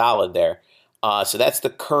UCF a solid there. So that's the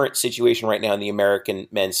current situation right now in the American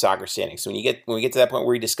men's soccer standings. So when we get to that point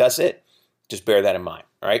where we discuss it, just bear that in mind.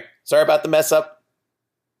 All right. Sorry about the mess up.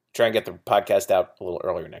 Try and get the podcast out a little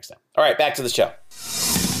earlier next time. All right, back to the show.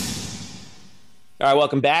 All right,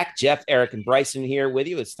 welcome back. Jeff, Eric, and Bryson here with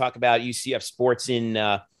you. Let's talk about UCF sports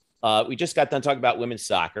we just got done talking about women's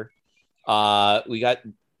soccer. We got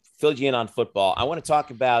filled you in on football. I want to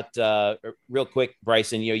talk about real quick,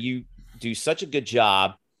 Bryson. You know, you do such a good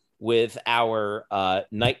job with our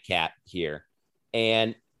nightcap here,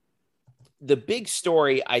 and the big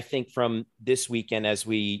story I think from this weekend, as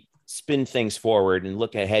we spin things forward and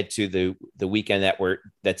look ahead to the weekend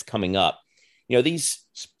that's coming up, you know, these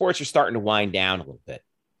sports are starting to wind down a little bit,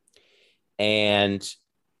 and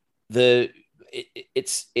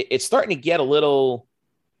it's starting to get a little.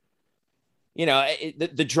 You know,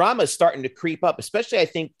 the drama is starting to creep up, especially I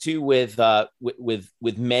think too with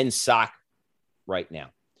men's soccer right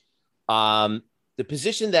now. The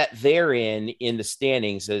position that they're in the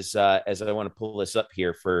standings, as I want to pull this up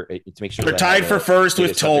here to make sure they're tied for first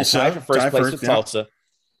with Tulsa. Tied for first place with Tulsa.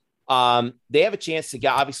 They have a chance to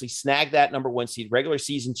obviously snag that number 1 seed, regular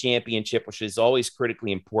season championship, which is always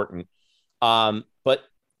critically important. But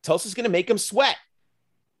Tulsa's going to make them sweat.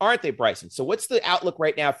 Aren't they, Bryson? So what's the outlook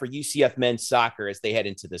right now for UCF men's soccer as they head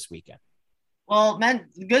into this weekend? Well,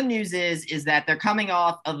 the good news is that they're coming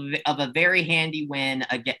off of a very handy win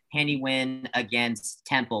against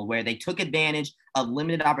Temple, where they took advantage of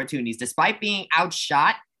limited opportunities. Despite being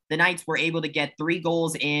outshot, the Knights were able to get 3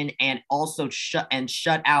 goals in and also shut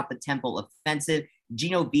out the Temple offensive.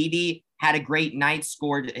 Gino Vivi had a great night,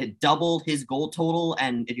 doubled his goal total.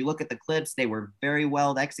 And if you look at the clips, they were very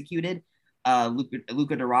well executed.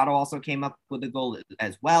 Luca Dorado also came up with a goal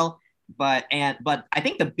as well. But I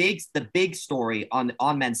think the big story on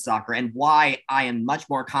men's soccer and why I am much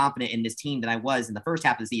more confident in this team than I was in the first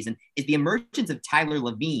half of the season is the emergence of Tyler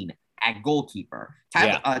Levine at goalkeeper.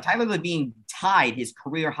 Tyler Levine tied his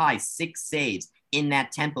career high 6 saves in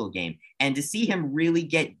that Temple game, and to see him really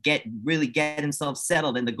get himself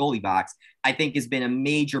settled in the goalie box, I think has been a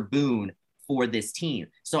major boon for this team.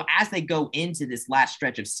 So as they go into this last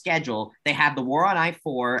stretch of schedule, they have the War on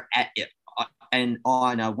I-4 and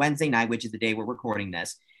on Wednesday night, which is the day we're recording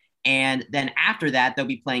this. And then after that, they'll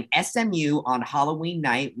be playing SMU on Halloween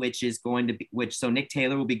night, so Nick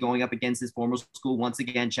Taylor will be going up against his former school. Once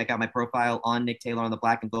again, check out my profile on Nick Taylor on the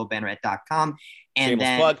blackandgoldbanneret.com. And Shameless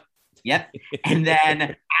then, plug. Yep. And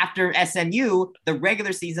then after SMU, the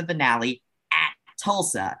regular season finale at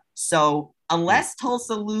Tulsa. So unless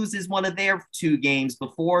Tulsa loses one of their 2 games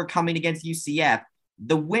before coming against UCF,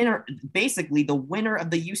 the winner of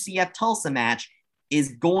the UCF Tulsa match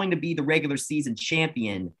is going to be the regular season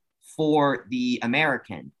champion for the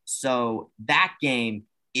American. So that game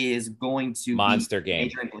is going to monster be game.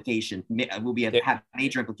 Have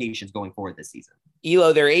major implications going forward this season.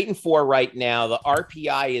 Elo, they're 8-4 right now. The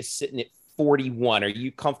RPI is sitting at 41. Are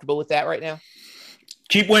you comfortable with that right now?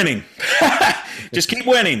 Keep winning. Just keep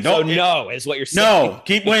winning. No, is what you're saying. No,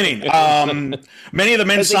 keep winning. Many of the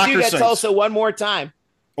men's soccer sites. Tulsa one more time.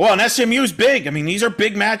 Well, and SMU is big. I mean, these are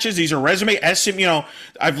big matches. These are resume. SMU,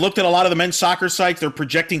 I've looked at a lot of the men's soccer sites. They're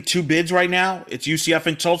projecting 2 bids right now. It's UCF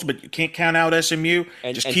and Tulsa, but you can't count out SMU.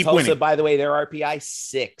 Just keep Tulsa, winning. By the way, their RPI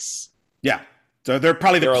 6. Yeah. So they're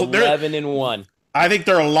probably they're 11-1. I think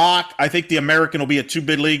they're a lock. I think the American will be a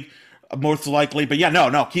 2-bid league, most likely. But yeah,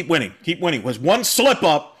 no, keep winning. Keep winning. Was one slip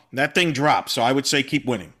up, that thing drops. So I would say keep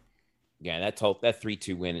winning. Yeah, that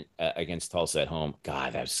 3-2 win against Tulsa at home.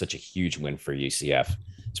 God, that was such a huge win for UCF,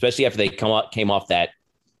 especially after they came off that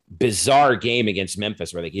bizarre game against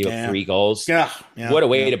Memphis where they gave up 3 goals. Yeah. What a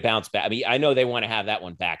way to bounce back. I mean, I know they want to have that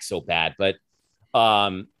one back so bad, but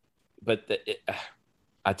I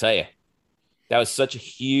tell you, that was such a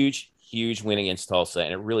huge win against Tulsa,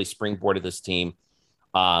 and it really springboarded this team.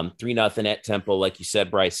 3-0 at Temple, like you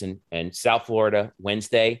said, Bryson, and South Florida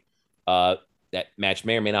Wednesday. That match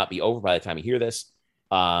may or may not be over by the time you hear this.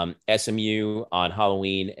 SMU on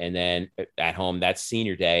Halloween, and then at home that's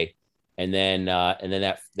Senior Day, and then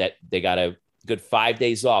that they got a good 5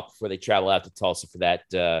 days off before they travel out to Tulsa for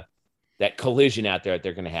that collision out there that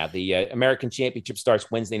they're going to have. The American Championship starts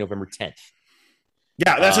Wednesday, November 10th.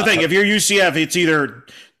 Yeah, that's the thing. If you're UCF, it's either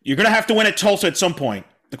you're going to have to win at Tulsa at some point.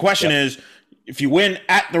 The question is, if you win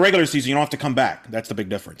at the regular season, you don't have to come back. That's the big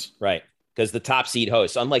difference, right? Because the top seed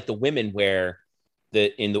hosts, unlike the women, where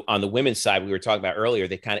on the women's side we were talking about earlier,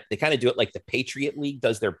 they kind of do it like the Patriot League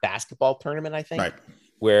does their basketball tournament, I think, right?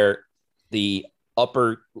 Where the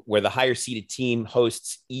higher seeded team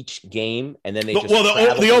hosts each game, and then they just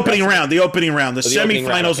the opening round, the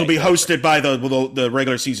semifinals will be hosted by the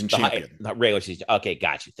regular season champion. Not regular season. Okay,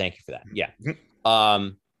 got you. Thank you for that. Yeah.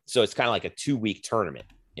 So it's kind of like a 2-week tournament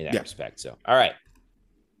in that respect. So, all right,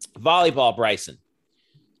 volleyball, Bryson.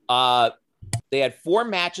 They had 4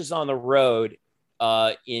 matches on the road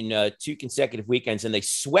in 2 consecutive weekends, and they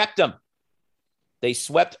swept them. They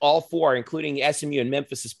swept all 4, including SMU and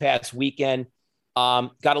Memphis this past weekend.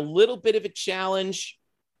 Got a little bit of a challenge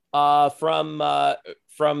in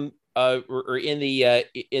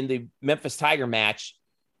the Memphis Tiger match,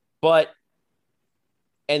 but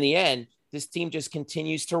in the end, this team just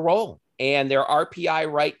continues to roll. And their RPI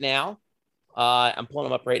right now, I'm pulling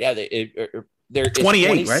them up right now. They're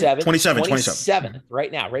 28, right? 27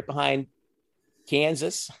 right now, right behind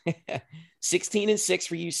Kansas. 16-6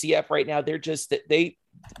 for UCF right now. They're just the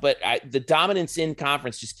dominance in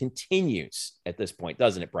conference just continues at this point,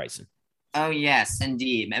 doesn't it, Bryson? Oh, yes,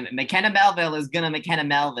 indeed. McKenna Melville is going to McKenna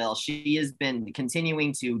Melville. She has been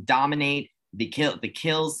continuing to dominate the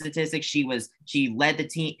kill statistics. She led the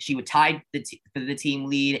team. She was tied for the team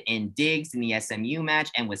lead in digs in the SMU match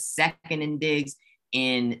and was second in digs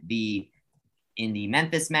in the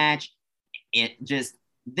Memphis match.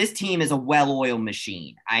 This team is a well-oiled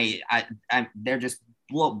machine. They're just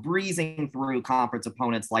breezing through conference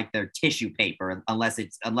opponents like they're tissue paper, unless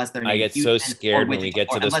they're. I get so scared when we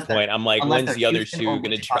get to this point. I'm like, when's the other shoe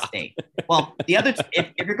going to drop? Well, the other,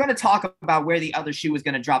 if you're going to talk about where the other shoe is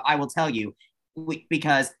going to drop, I will tell you,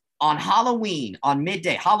 because on Halloween, on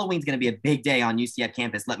midday, Halloween's going to be a big day on UCF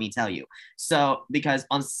campus, let me tell you. So, because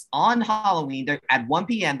on Halloween, at 1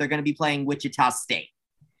 p.m., they're going to be playing Wichita State.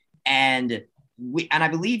 And I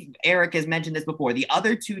believe Eric has mentioned this before. The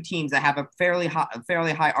other 2 teams that have a fairly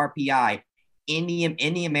high RPI in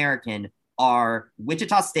the American are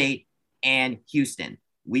Wichita State and Houston.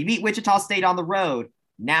 We beat Wichita State on the road.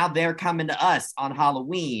 Now they're coming to us on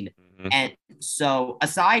Halloween. Mm-hmm. And so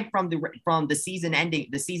aside from the season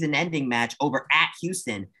ending match over at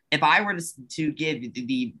Houston, if I were to give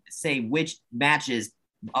say which matches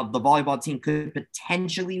of the volleyball team could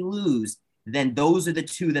potentially lose, then those are the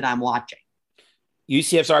two that I'm watching.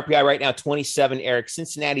 UCF's RPI right now 27, Eric.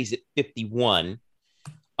 Cincinnati's at 51.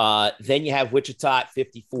 Then you have Wichita at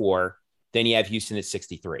 54. Then you have Houston at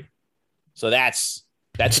 63. So that's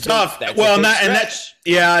tough.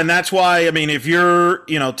 And that's why, I mean, if you're,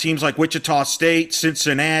 teams like Wichita State,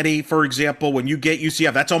 Cincinnati, for example, when you get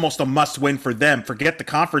UCF, that's almost a must win for them. Forget the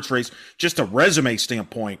conference race, just a resume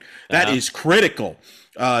standpoint. That is critical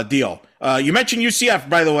deal. You mentioned UCF,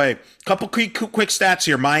 by the way. A couple quick stats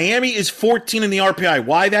here. Miami is 14 in the RPI.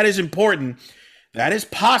 Why that is important? That is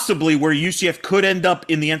possibly where UCF could end up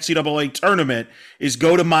in the NCAA tournament, is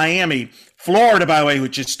go to Miami. Florida, by the way,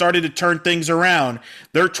 which has started to turn things around,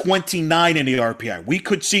 they're 29 in the RPI. We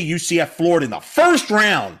could see UCF Florida in the first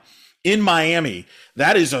round in Miami.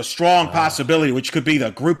 That is a strong possibility, which could be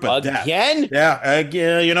the group of death. Again? Yeah,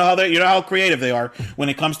 you know how creative they are when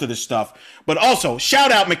it comes to this stuff. But also,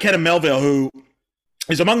 shout out McKenna Melville, who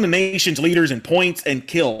is among the nation's leaders in points and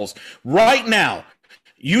kills. Right now,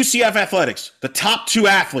 UCF Athletics, the top two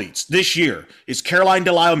athletes this year is Caroline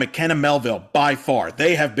Delisle and McKenna Melville by far.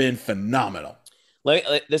 They have been phenomenal.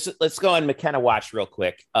 Let's go on McKenna watch real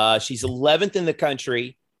quick. She's 11th in the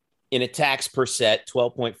country in attacks per set,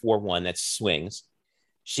 12.41. That's swings.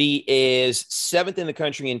 She is 7th in the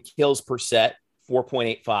country in kills per set,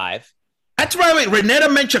 4.85. That's right. Renata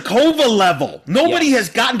Menchikova level. Nobody has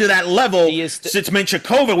gotten to that level since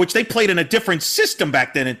Menchikova, which they played in a different system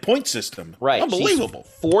back then, in point system. Right. Unbelievable.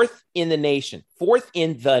 She's fourth in the nation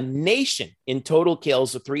in total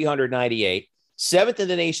kills of 398. 7th in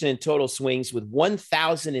the nation in total swings with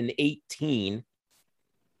 1,018.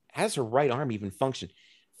 How does her right arm even function?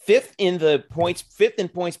 5th in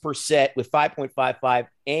points per set with 5.55,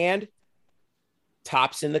 and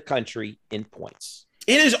tops in the country in points.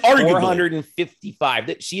 It is arguably 455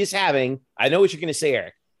 that she is having. I know what you're going to say,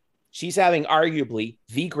 Eric. She's having arguably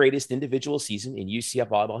the greatest individual season in UCF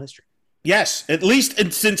volleyball history. Yes, at least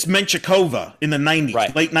since Menchikova in the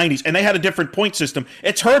 90s, late 90s, and they had a different point system.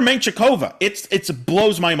 It's her Menchikova. It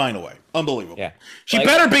blows my mind away. Unbelievable. Yeah, she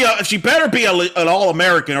better be an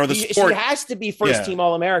All-American or the sport. She has to be first team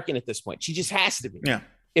All-American at this point. She just has to be. Yeah.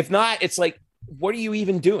 If not, it's like, what are you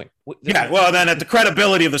even doing? Yeah, well, then the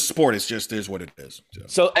credibility of the sport is what it is.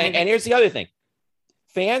 So and here's the other thing.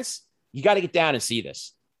 Fans, you got to get down and see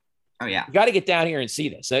this. Oh, yeah. You got to get down here and see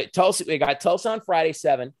this. We got Tulsa on Friday,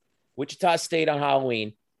 7, Wichita State on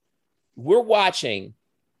Halloween. We're watching,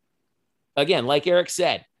 again, like Eric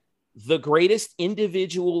said, the greatest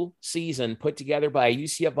individual season put together by a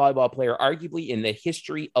UCF volleyball player, arguably in the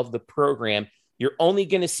history of the program. You're only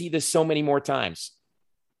going to see this so many more times.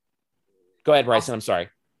 Go ahead, Bryson. I'm sorry.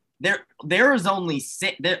 There is only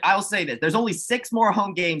 6. I'll say this. There's only 6 more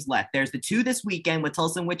home games left. There's the 2 this weekend with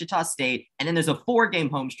Tulsa and Wichita State, and then there's a 4-game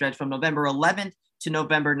home stretch from November 11th to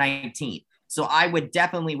November 19th. So I would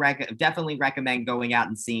definitely recommend going out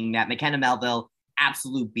and seeing that. McKenna Melville,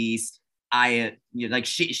 absolute beast.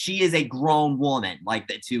 She is a grown woman,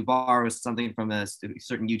 to borrow something from a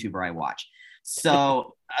certain YouTuber I watch.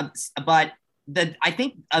 So, but I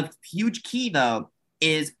think a huge key though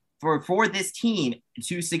is for this team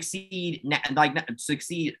to succeed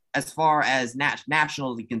as far as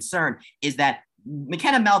nationally concerned, is that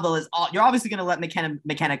McKenna Melville is all. You're obviously going to let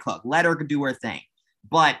McKenna cook, let her do her thing,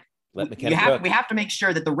 but we have to make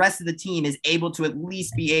sure that the rest of the team is able to at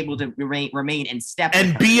least be able to remain in step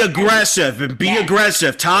and be aggressive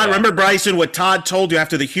aggressive. Todd, remember Bryson, what Todd told you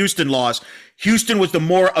after the Houston loss? Houston was the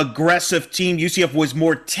more aggressive team. UCF was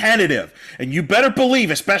more tentative. And you better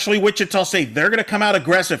believe, especially Wichita State, they're going to come out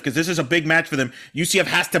aggressive because this is a big match for them. UCF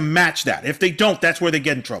has to match that. If they don't, that's where they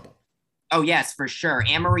get in trouble. Oh, yes, for sure.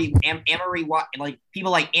 People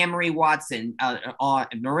like Amory Watson,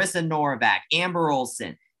 Marissa Noravak, Amber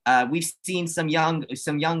Olsen. We've seen some young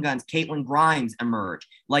guns, Caitlin Grimes, emerge.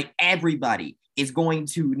 Everybody is going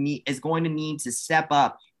to need to step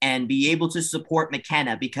up and be able to support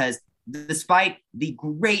McKenna, because despite the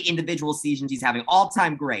great individual season she's having,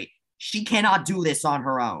 all-time great, she cannot do this on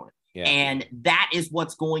her own. Yeah. And that is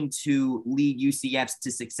what's going to lead UCFs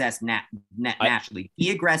to success naturally. Be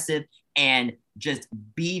aggressive and just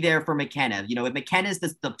be there for McKenna. If McKenna is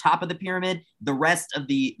the top of the pyramid, the rest of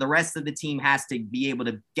the team has to be able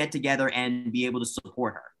to get together and be able to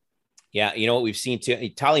support her. Yeah, you know what we've seen too.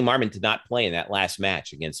 Tali Marmon did not play in that last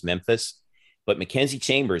match against Memphis, but Mackenzie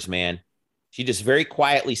Chambers, man, She just very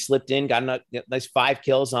quietly slipped in, got a nice 5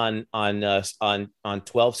 kills on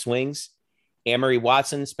 12 swings. Anne-Marie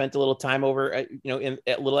Watson spent a little time over, in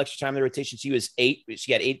a little extra time in the rotation. She was 8.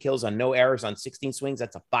 She had 8 kills on no errors on 16 swings.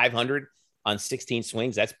 That's a 500 on 16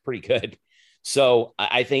 swings. That's pretty good. So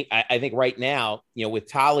I think right now, with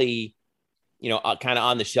Tali, kind of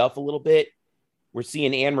on the shelf a little bit, we're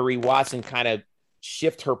seeing Anne-Marie Watson kind of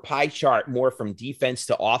shift her pie chart more from defense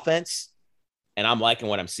to offense. And I'm liking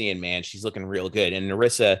what I'm seeing, man. She's looking real good. And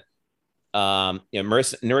Narissa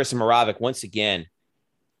Moravec, once again,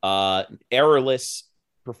 errorless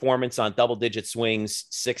performance on double-digit swings,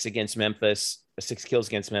 6 against Memphis, 6 kills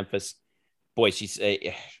against Memphis. Boy, she's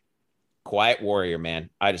a quiet warrior, man.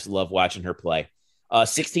 I just love watching her play.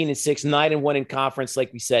 16-6, 9-1 in conference.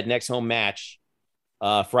 Like we said, next home match,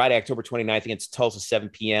 Friday, October 29th against Tulsa, 7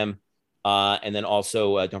 p.m. And then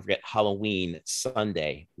also, don't forget, Halloween,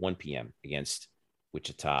 Sunday, 1 p.m. against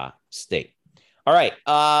Wichita State. All right.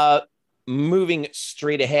 Moving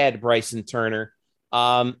straight ahead, Bryson Turner.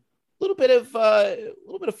 A little bit of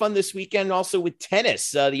fun this weekend also with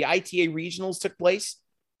tennis. The ITA regionals took place.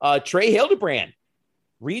 Trey Hildebrand,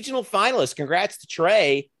 regional finalist. Congrats to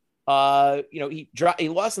Trey. He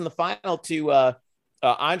lost in the final to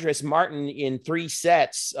Andres Martin in 3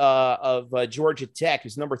 sets of Georgia Tech,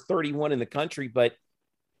 who's number 31 in the country. But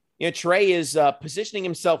Trey is positioning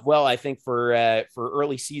himself well, I think, for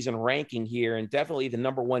early season ranking here, and definitely the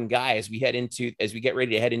number 1 guy as we get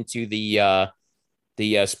ready to head into the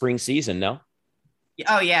spring season. No.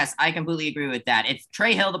 Oh yes, I completely agree with that. If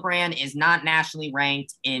Trey Hildebrand is not nationally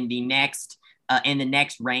ranked in the next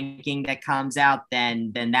ranking that comes out,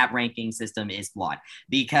 then that ranking system is flawed,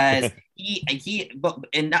 because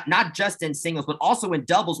not just in singles but also in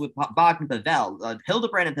doubles with Bogdan Pavel.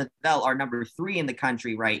 Hildebrand and Pavel are number 3 in the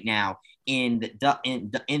country right now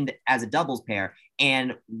as a doubles pair,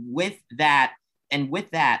 and with that,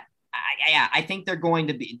 I think it's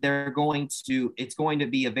going to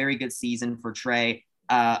be a very good season for Trey.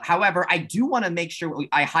 However, I do want to make sure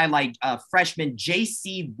I highlight freshman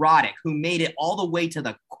J.C. Roddick, who made it all the way to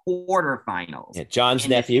the quarterfinals. Yeah, John's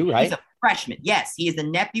nephew, right? He's a freshman. Yes, he is the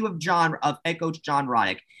nephew of head coach John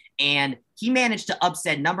Roddick. And he managed to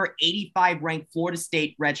upset number 85 ranked Florida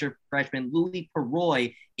State redshirt freshman Luli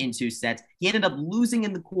Paroy in 2 sets. He ended up losing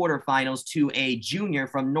in the quarterfinals to a junior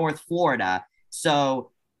from North Florida.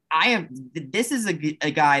 So this is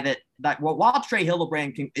a guy that while Trey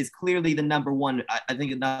Hildebrand is clearly the number 1, I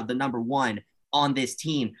think the number 1 on this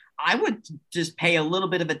team, I would just pay a little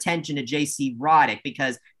bit of attention to J.C. Roddick,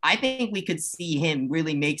 because I think we could see him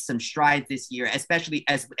really make some strides this year, especially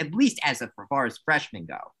at far as freshmen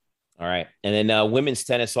go. All right. And then women's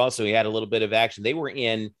tennis also, he had a little bit of action. They were not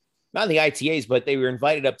in the ITAs, but they were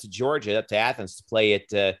invited up to Georgia, up to Athens to play at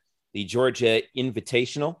the Georgia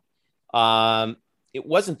Invitational. It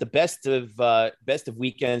wasn't the best of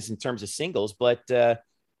weekends in terms of singles, but we had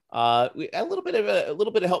a little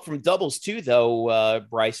bit of help from doubles too, though.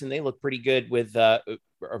 Bryson, they look pretty good with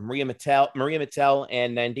Maria Mattel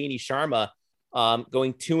and Nandini Sharma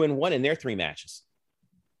going 2-1 in their 3 matches.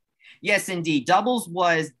 Yes, indeed, doubles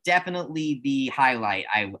was definitely the highlight.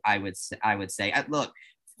 I would say. Look,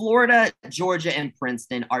 Florida, Georgia, and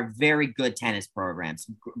Princeton are very good tennis programs.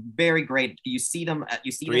 Very great. You see them.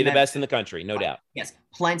 3 of the best in the country, no doubt. Yes,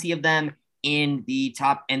 plenty of them in the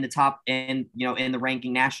top, in the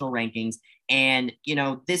ranking, national rankings. And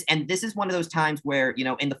this is one of those times where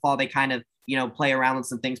in the fall they kind of play around with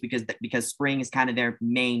some things because spring is kind of their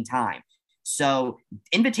main time. So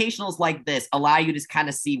invitationals like this allow you to kind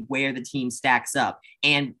of see where the team stacks up.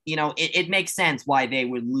 And, it makes sense why they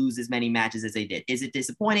would lose as many matches as they did. Is it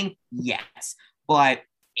disappointing? Yes. But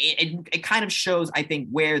it kind of shows, I think,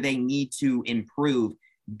 where they need to improve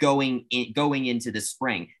going into the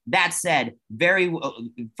spring. That said,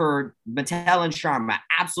 for Mattel and Sharma,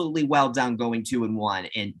 absolutely well done going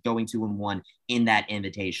 2-1 in that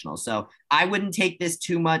invitational. So I wouldn't take this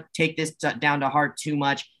down to heart too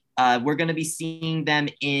much. We're going to be seeing them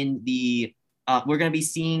in the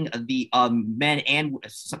men and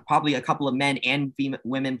probably a couple of men and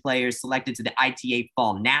women players selected to the ITA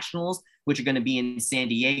Fall Nationals, which are going to be in San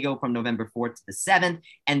Diego from November 4th to the 7th.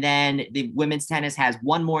 And then the women's tennis has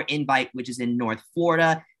one more invite, which is in North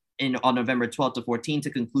Florida on November 12th to 14th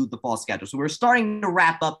to conclude the fall schedule. So we're starting to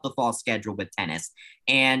wrap up the fall schedule with tennis.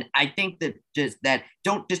 And I think that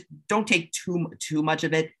don't take too much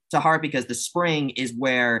of it to heart, because the spring is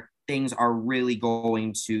where things are really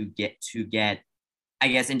going to get, I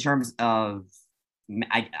guess, in terms of,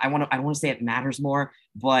 I want to say it matters more,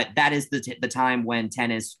 but that is the time when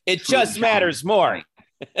tennis just matters more.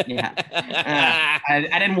 Yeah.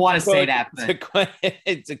 I didn't want to say that. But.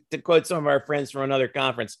 To quote some of our friends from another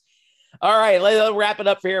conference. All right, let's wrap it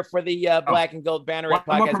up here for the Black and Gold Banner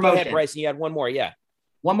podcast. Go ahead, Bryson. You had one more. Yeah.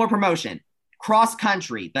 One more promotion. Cross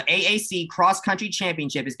country. The AAC Cross Country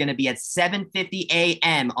Championship is going to be at 7:50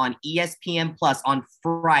 a.m. on ESPN Plus on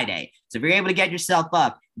Friday. So if you're able to get yourself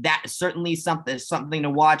up, that is certainly something to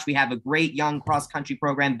watch. We have a great young cross country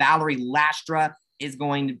program. Valerie Lastra is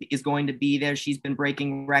going to be there. She's been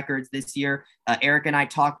breaking records this year. Eric and I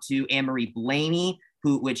talked to Anne-Marie Blaney,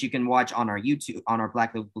 which you can watch on our YouTube, on our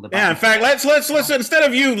Black. Yeah, in fact, let's listen. Instead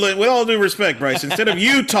of you, with all due respect, Bryce, instead of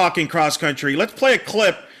you talking cross country, let's play a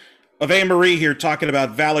clip of Anne-Marie here talking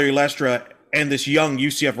about Valerie Lestra and this young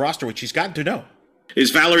UCF roster, which she's gotten to know. Is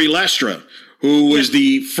Valerie Lestra, who was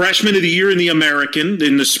the freshman of the year in the American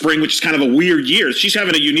in the spring, which is kind of a weird year. She's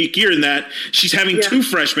having a unique year in that she's having 2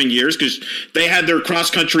 freshman years because they had their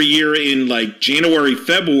cross-country year in like January,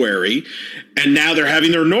 February, and now they're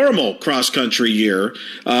having their normal cross-country year.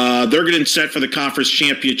 They're getting set for the conference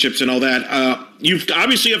championships and all that. You've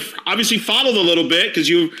obviously followed a little bit because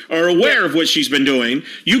you are aware of what she's been doing.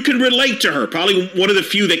 You can relate to her, probably one of the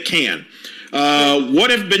few that can.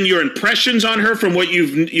 What have been your impressions on her from what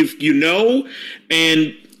you know,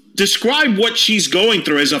 and describe what she's going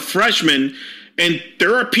through as a freshman? And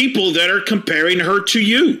there are people that are comparing her to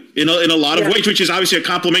you in a lot of ways, which is obviously a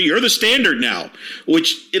compliment. You're the standard now,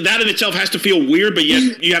 which that in itself has to feel weird, but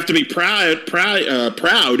yet you have to be proud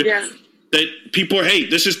that people are, hey,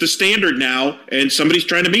 this is the standard now, and somebody's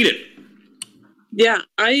trying to meet it. Yeah,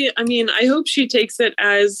 I mean, I hope she takes it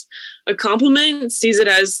as a compliment, sees it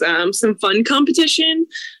as some fun competition,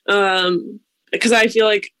 because I feel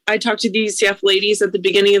like I talked to these UCF ladies at the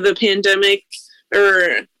beginning of the pandemic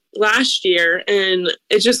or last year, and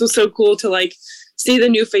it just was so cool to like see the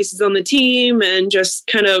new faces on the team and just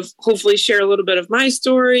kind of hopefully share a little bit of my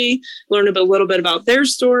story, learn a little bit about their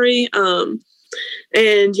story.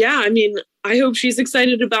 And yeah, I mean, I hope she's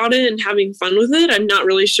excited about it and having fun with it. I'm not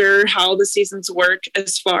really sure how the seasons work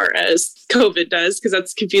as far as COVID does, because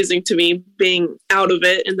that's confusing to me being out of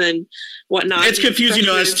it and then whatnot. It's confusing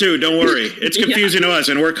to us too. Don't worry. It's confusing to us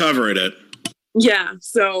and we're covering it. Yeah.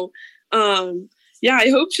 So, yeah, I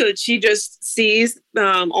hope that she just sees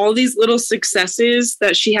all these little successes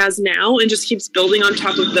that she has now and just keeps building on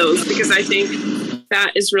top of those, because I think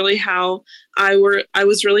that is really how I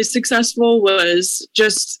was really successful, was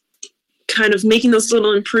just kind of making those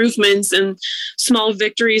little improvements and small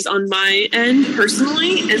victories on my end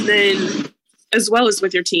personally, and then as well as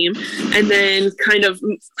with your team, and then kind of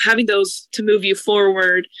having those to move you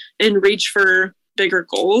forward and reach for bigger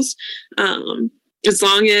goals. As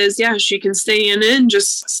long as, she can stay in it and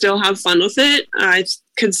just still have fun with it. I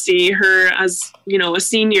could see her as, a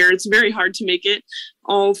senior. It's very hard to make it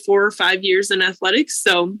all 4 or 5 years in athletics.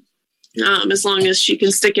 So as long as she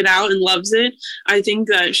can stick it out and loves it, I think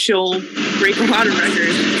that she'll break a lot of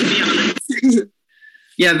records, to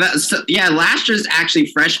be honest. Last year's actually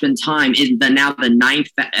freshman time is now the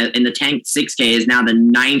 9th in the tank 6K is now the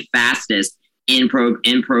 9th fastest in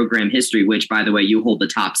program history, which, by the way, you hold the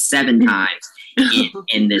top 7 times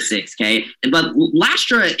in the 6K. But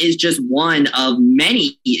Lastra is just one of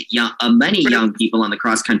many young people on the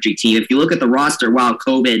cross country team. If you look at the roster, while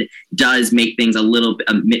COVID does make things a little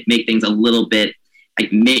bit,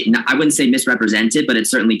 I wouldn't say misrepresented, but it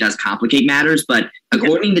certainly does complicate matters. But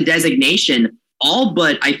according to designation, all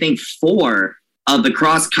but I think 4 of the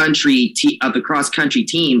cross country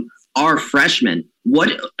team are freshmen.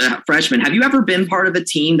 Freshmen, have you ever been part of a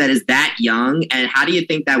team that is that young, and how do you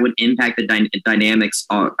think that would impact the dynamics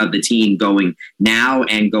of the team going now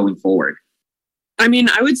and going forward? I mean,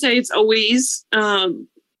 I would say it's always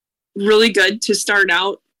really good to start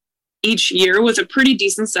out each year with a pretty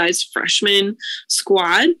decent sized freshman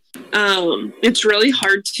squad. It's really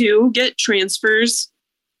hard to get transfers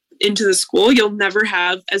into the school. You'll never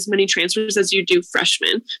have as many transfers as you do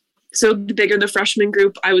freshmen. So the bigger the freshman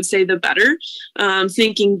group, I would say the better.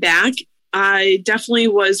 Thinking back, I definitely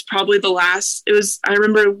was probably the last. I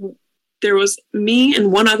remember there was me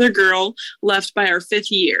and one other girl left by our 5th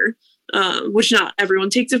year, which not everyone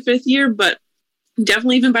takes a 5th year, but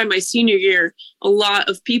definitely even by my senior year, a lot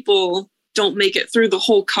of people don't make it through the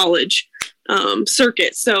whole college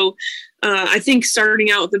circuit. So I think starting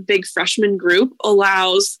out with a big freshman group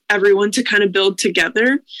allows everyone to kind of build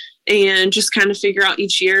together and just kind of figure out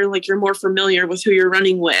each year, like you're more familiar with who you're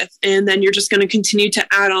running with. And then you're just going to continue to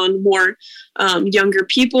add on more younger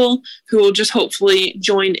people who will just hopefully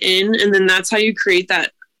join in. And then that's how you create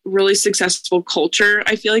that really successful culture,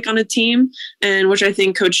 I feel like, on a team, and which I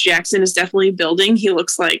think Coach Jackson is definitely building. He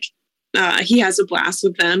looks like he has a blast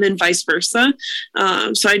with them and vice versa.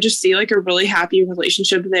 So I just see like a really happy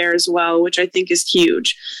relationship there as well, which I think is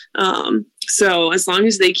huge. So as long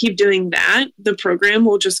as they keep doing that, the program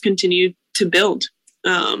will just continue to build,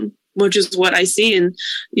 which is what I see. And,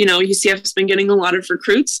 UCF's been getting a lot of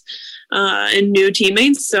recruits and new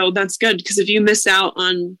teammates. So that's good, because if you miss out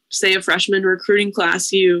on, say, a freshman recruiting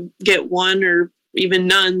class, you get one or even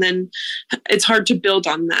none, then it's hard to build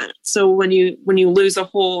on that. So when you lose a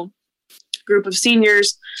whole group of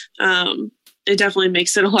seniors, it definitely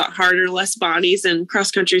makes it a lot harder, less bodies, and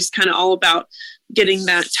cross country is kind of all about getting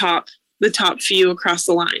the top few across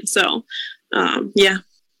the line. So, yeah.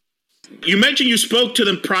 You mentioned you spoke to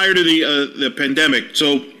them prior to the pandemic.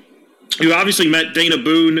 So you obviously met Dana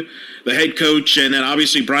Boone, the head coach, and then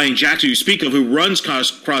obviously Brian Jackson, you speak of, who runs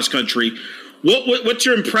cross country. What's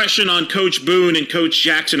your impression on Coach Boone and Coach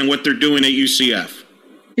Jackson and what they're doing at UCF?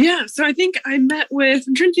 Yeah, so I think I met with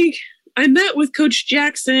Coach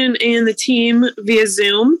Jackson and the team via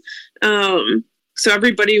Zoom. So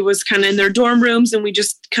everybody was kind of in their dorm rooms, and we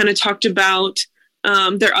just kind of talked about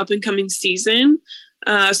their up and coming season.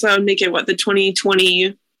 So that would make it the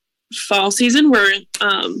 2020 fall season, where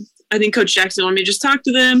I think Coach Jackson wanted me to just talk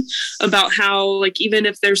to them about how, like, even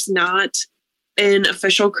if there's not an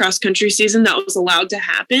official cross country season that was allowed to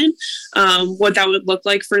happen, what that would look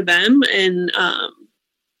like for them. And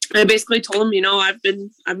I basically told them, I've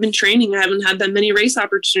been training. I haven't had that many race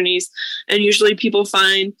opportunities, and usually people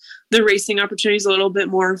find the racing opportunities a little bit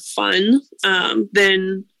more fun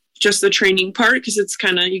than just the training part, because it's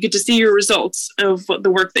kind of, you get to see your results of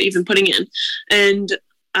the work that you've been putting in. And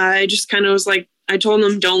I just kind of was like, I told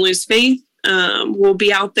them, don't lose faith. We'll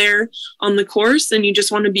be out there on the course, and you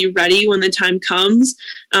just want to be ready when the time comes.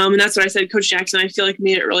 And that's what I said. Coach Jackson, I feel like,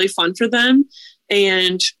 made it really fun for them,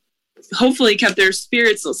 and hopefully kept their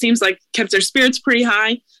spirits. It seems like kept their spirits pretty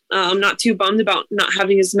high. I'm not too bummed about not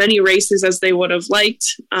having as many races as they would have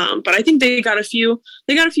liked. But I think they got a few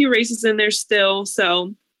races in there still.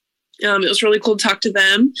 So it was really cool to talk to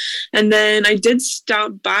them. And then I did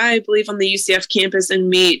stop by, I believe, on the UCF campus and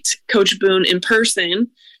meet Coach Boone in person.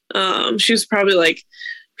 She was probably like,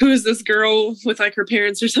 who is this girl with like her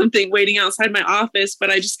parents or something waiting outside my office? But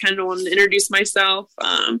I just kind of wanted to introduce myself.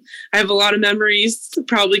 I have a lot of memories,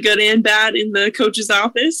 probably good and bad, in the coach's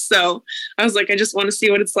office. So I was like, I just want to see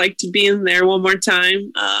what it's like to be in there one more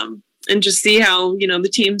time, and just see how, the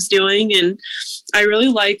team's doing. And I really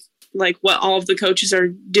like what all of the coaches are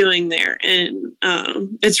doing there. And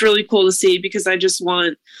it's really cool to see, because I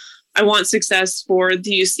want success for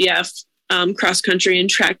the UCF cross country and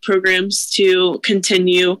track programs to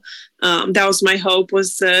continue. That was my hope,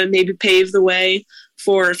 was to maybe pave the way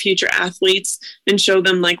for future athletes and show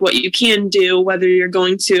them like what you can do, whether you're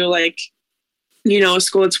going to a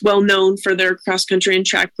school that's well known for their cross country and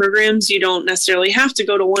track programs. You don't necessarily have to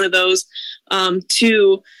go to one of those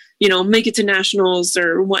to make it to nationals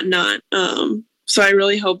or whatnot. So I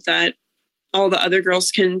really hope that all the other girls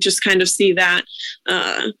can just kind of see that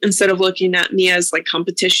instead of looking at me as like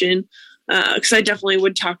competition. Because I definitely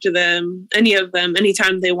would talk to them, any of them,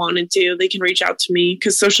 anytime they wanted to. They can reach out to me,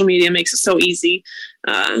 because social media makes it so easy.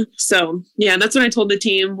 So yeah, that's what I told the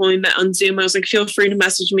team when we met on Zoom. I was like, feel free to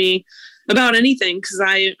message me about anything, because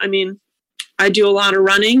I do a lot of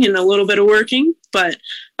running and a little bit of working, but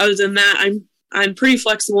other than that, I'm pretty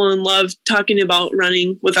flexible and love talking about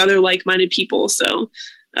running with other like-minded people. So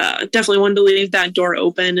definitely wanted to leave that door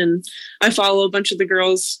open, and I follow a bunch of the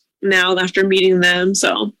girls now after meeting them.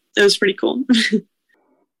 So it was pretty cool.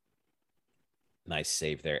 Nice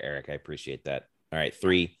save there, Eric. I appreciate that. All right,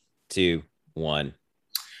 3, 2, 1.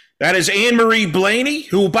 That is Anne-Marie Blaney,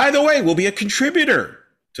 who, by the way, will be a contributor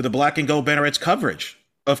to the Black and Gold Bannerets coverage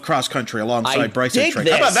of cross country alongside Bryson Trey.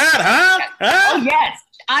 How about that, huh? Oh, yes.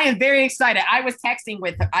 I am very excited. I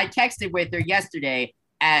texted with her yesterday,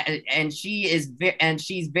 and she's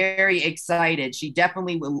very excited. She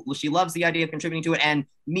definitely she loves the idea of contributing to it, and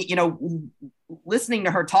me, listening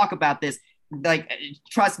to her talk about this, like,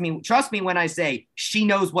 trust me when I say she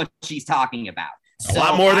knows what she's talking about. A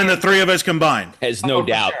lot more than the three of us combined. There's no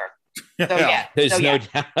doubt. Sure. So yeah, there's no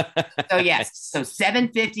doubt. So yes, so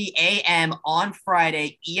 7:50 a.m. on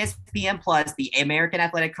Friday, ESPN Plus, the American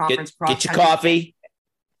Athletic Conference. Get your coffee.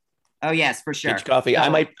 Oh yes, for sure. Get your coffee.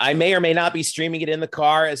 So, I may or may not be streaming it in the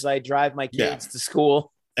car as I drive my kids to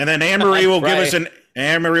school. And then Anne-Marie will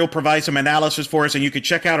Anne-Marie will provide some analysis for us, and you can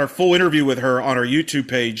check out our full interview with her on our YouTube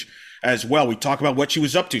page as well. We talk about what she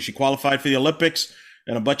was up to. She qualified for the Olympics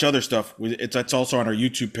and a bunch of other stuff. That's also on our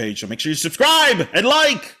YouTube page. So make sure you subscribe and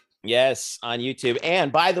like. Yes, on YouTube.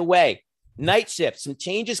 And by the way, Night Shift, some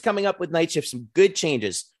changes coming up with Night Shift, some good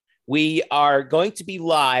changes. We are going to be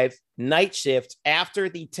live night shift after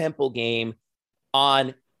the Temple game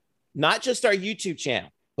on not just our YouTube channel,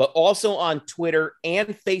 but also on Twitter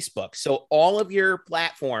and Facebook. So all of your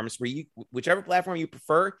platforms whichever platform you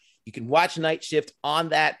prefer, you can watch Night Shift on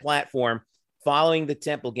that platform following the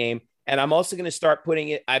Temple game. And I'm also going to start putting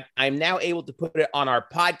it, I'm now able to put it on our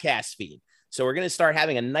podcast feed. So we're going to start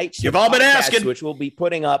having a Night Shift. You've all been asking, which we'll be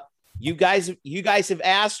putting up. You guys have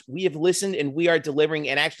asked, we have listened, and we are delivering.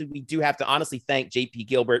 And actually, we do have to honestly thank JP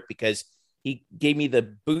Gilbert, because he gave me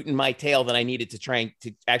the boot in my tail that I needed to try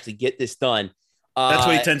to actually get this done. That's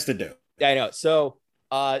what he tends to do. I know. So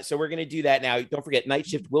we're going to do that now. Don't forget, Night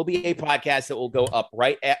Shift will be a podcast that will go up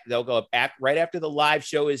right after the live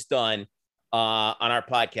show is done on our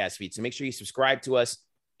podcast feed. So make sure you subscribe to us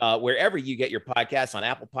wherever you get your podcasts, on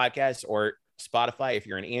Apple Podcasts or Spotify if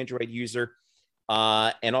you're an Android user.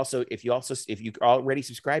 And also, if you already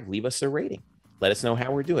subscribed, leave us a rating. Let us know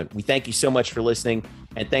how we're doing. We thank you so much for listening.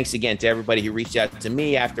 And thanks again to everybody who reached out to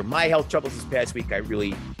me after my health troubles this past week. I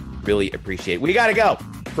really, really appreciate it. We got to go.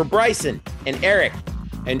 For Bryson and Eric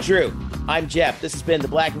and Drew, I'm Jeff. This has been the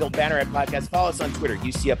Black and Gold Banneret podcast. Follow us on Twitter,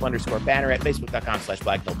 UCF_Banneret,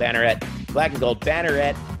 Facebook.com/BlackandGoldBanneret,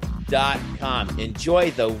 BlackandGoldBanneret.com. Enjoy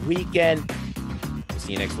the weekend. We'll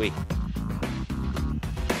see you next week.